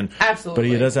himself again. Absolutely. But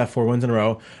he does have 4 wins in a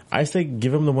row. I say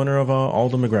give him the winner of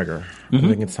Aldo McGregor. I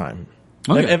think it's time.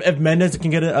 Okay. If Mendes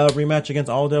can get a rematch against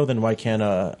Aldo, then why can't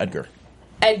Edgar?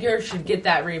 Edgar should get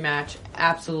that rematch.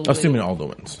 Absolutely. Assuming Aldo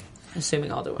wins.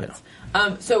 Assuming Aldo wins.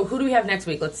 So who do we have next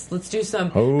week? Let's do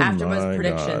some Oh AfterBuzz my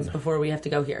predictions God. before we have to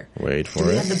go here. Wait for Do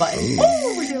we it. have the button?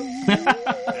 Oh, we do.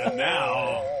 And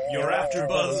now, your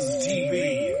AfterBuzz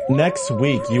TV. Next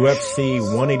week, UFC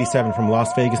 187 from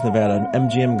Las Vegas, Nevada,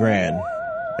 MGM Grand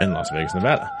in Las Vegas,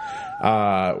 Nevada.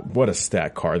 What a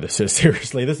stacked card this is.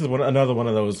 Seriously, this is another one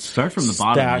of those Start from the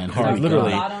bottom, stacked man. cards. From the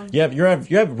Literally, bottom.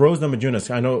 you have Rose Namajunas.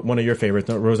 I know one of your favorites,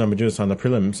 Rose Namajunas, on the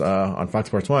prelims on Fox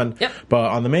Sports 1. Yep. But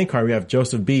on the main card, we have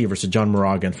Joseph B versus John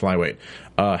Moraga in flyweight.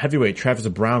 Heavyweight, Travis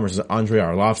Brown versus Andrei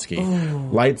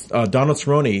Arlovsky. Lights, Donald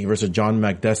Cerrone versus John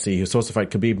Makdessi, who's supposed to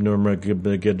fight Khabib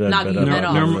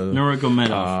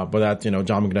Nurmagomedov. but that's,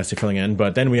 John McNessie filling in.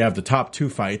 But then we have the top 2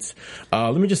 fights.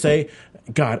 Let me just say,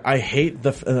 God, I hate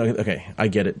okay, I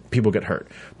get it. People get hurt.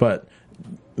 But,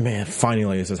 man,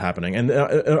 finally this is happening. And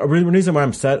the reason why I'm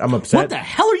upset. What the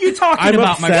hell are you talking I'm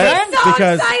about, my upset friend? So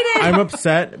because excited! I'm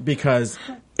upset because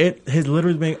it has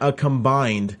literally been a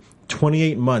combined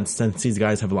 28 months since these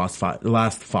guys have last fought.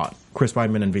 Chris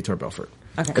Weidman and Vitor Belfort.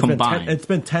 Okay. Combined. It's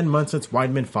been 10 months since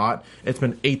Weidman fought. It's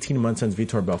been 18 months since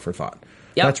Vitor Belfort fought.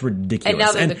 Yep. That's ridiculous. And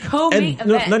now they're the co-main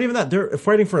and event. not even that. They're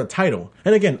fighting for a title.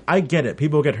 And again, I get it.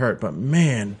 People get hurt, but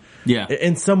man, Yeah.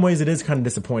 in some ways it is kind of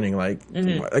disappointing. Like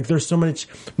there's so much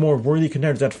more worthy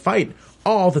contenders that fight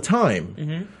all the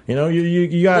time.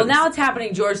 You got. Well, now it's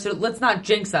happening, George. So let's not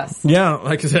jinx us. Yeah,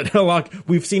 like I said,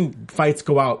 we've seen fights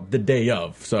go out the day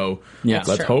of. So Yeah.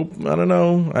 let's True. hope. I don't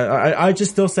know. I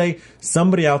just still say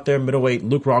somebody out there, middleweight,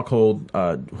 Luke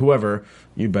Rockhold, whoever,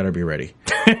 you better be ready.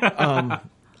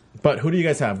 But who do you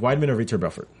guys have, Weidman or Vitor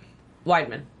Belfort?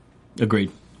 Weidman.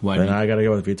 Agreed. Why Then not? I got to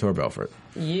go with Vitor Belfort.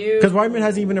 You. Because Weidman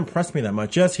hasn't even impressed me that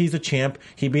much. Yes, he's a champ.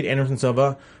 He beat Anderson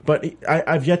Silva. But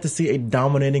I've yet to see a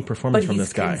dominating performance But from he's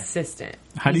this guy. consistent.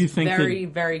 How do you He's think very,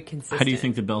 that- very consistent? How do you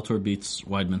think the Bellator beats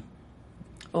Weidman?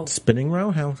 Spinning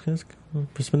roundhouse kick?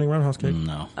 Spinning roundhouse kick?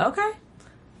 No. Okay.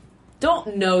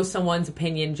 Don't know someone's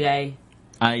opinion, Jay.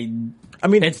 I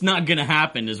mean, It's not going to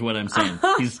happen, is what I'm saying.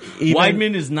 Even-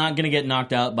 Weidman is not going to get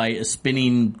knocked out by a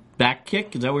spinning back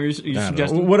kick. Is that what you're I don't know.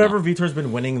 suggesting? Whatever No. Vitor's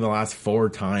been winning the last 4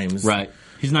 times. Right.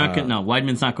 He's not going. No,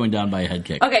 Weidman's not going down by a head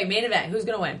kick. Okay, main event. Who's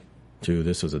going to win? Dude,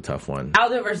 this was a tough one.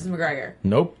 Aldo versus McGregor.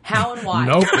 Nope. How and why?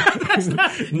 Nope.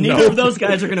 Neither of those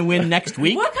guys are going to win next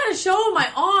week. What kind of show am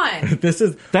I on? This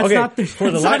is That's okay, not the- for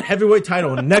the that's light not- heavyweight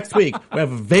title. Next week we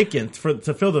have a vacant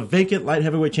to fill the vacant light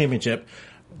heavyweight championship.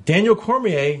 Daniel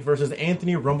Cormier versus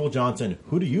Anthony Rumble Johnson.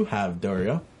 Who do you have,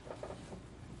 Daria?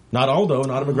 Not Aldo,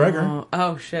 not a McGregor.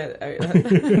 Oh, shit. I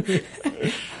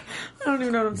don't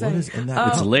even know what I'm saying. What is in that?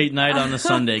 It's a late night on a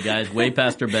Sunday, guys. Way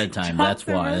past their bedtime. That's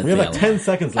why. That's We have the like element. 10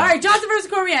 seconds All left. right, Johnson versus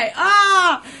Cormier.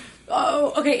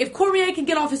 Oh, okay. If Cormier can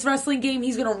get off his wrestling game,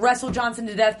 he's going to wrestle Johnson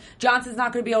to death. Johnson's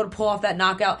not going to be able to pull off that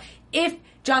knockout. If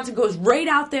Johnson goes right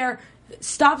out there,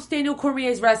 stops Daniel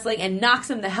Cormier's wrestling, and knocks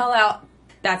him the hell out,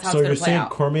 that's how So it's you're going to play saying out.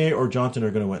 Cormier or Johnson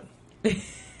are going to win?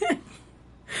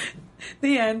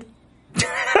 The end.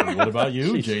 What about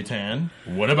you, J-Tan?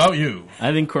 What about you?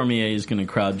 I think Cormier is going to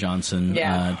crowd Johnson,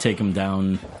 Yeah. take him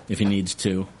down if he needs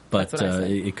to. But That's what I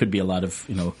said. it could be a lot of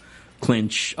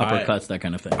clinch, uppercuts, that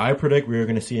kind of thing. I predict we are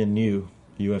going to see a new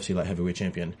UFC light heavyweight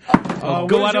champion. Go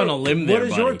what is out on a limb there, What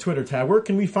is your buddy. Twitter tab? Where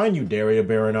can we find you, Daria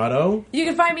Baronato? You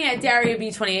can find me at Daria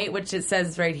B28, which it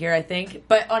says right here, I think.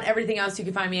 But on everything else, you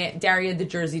can find me at Daria the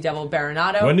Jersey Devil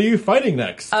Baronato. When are you fighting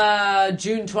next?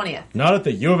 June 20th. Not at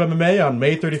the U of MMA on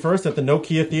May 31st at the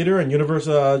Nokia Theater in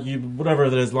whatever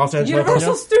that is, Los Angeles, Universal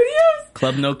California. Studios?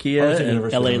 Club Oh, it's Nokia at and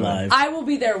Universal LA Studios. Live. I will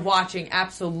be there watching,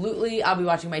 absolutely. I'll be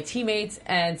watching my teammates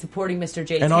and supporting Mr.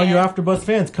 J. And all you AfterBuzz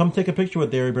fans, come take a picture with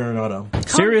Daria Baronato.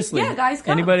 Seriously. Yeah, guys,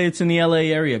 come. Anybody that's in the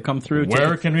LA area, come through.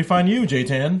 Where can we find you,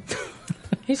 J-Tan?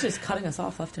 He's just cutting us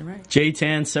off left and right.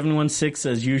 JTan716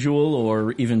 as usual,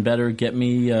 or even better, get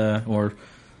me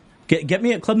get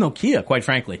me at Club Nokia, quite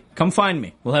frankly. Come find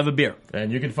me. We'll have a beer.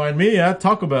 And you can find me at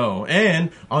Taco Bell.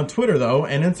 And on Twitter, though,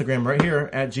 and Instagram right here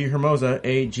at G Hermosa,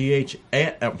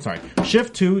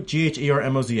 Shift 2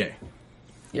 GHERMOZA.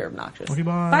 You're obnoxious. Okay,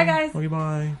 bye. Bye, guys. Okay,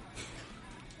 bye.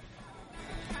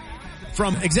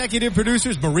 From executive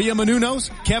producers Maria Menounos,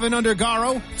 Kevin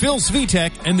Undergaro, Phil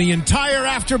Svitek, and the entire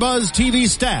AfterBuzz TV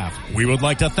staff, we would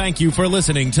like to thank you for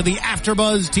listening to the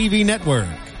AfterBuzz TV network.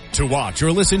 To watch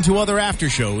or listen to other after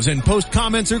shows and post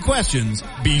comments or questions,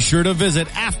 be sure to visit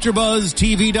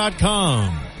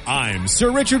AfterBuzzTV.com. I'm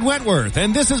Sir Richard Wentworth,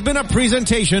 and this has been a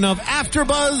presentation of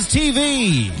AfterBuzz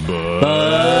TV.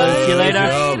 Buzz you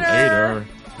later.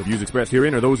 The views expressed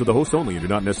herein are those of the host only and do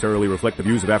not necessarily reflect the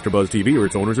views of AfterBuzz TV or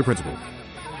its owners or principals.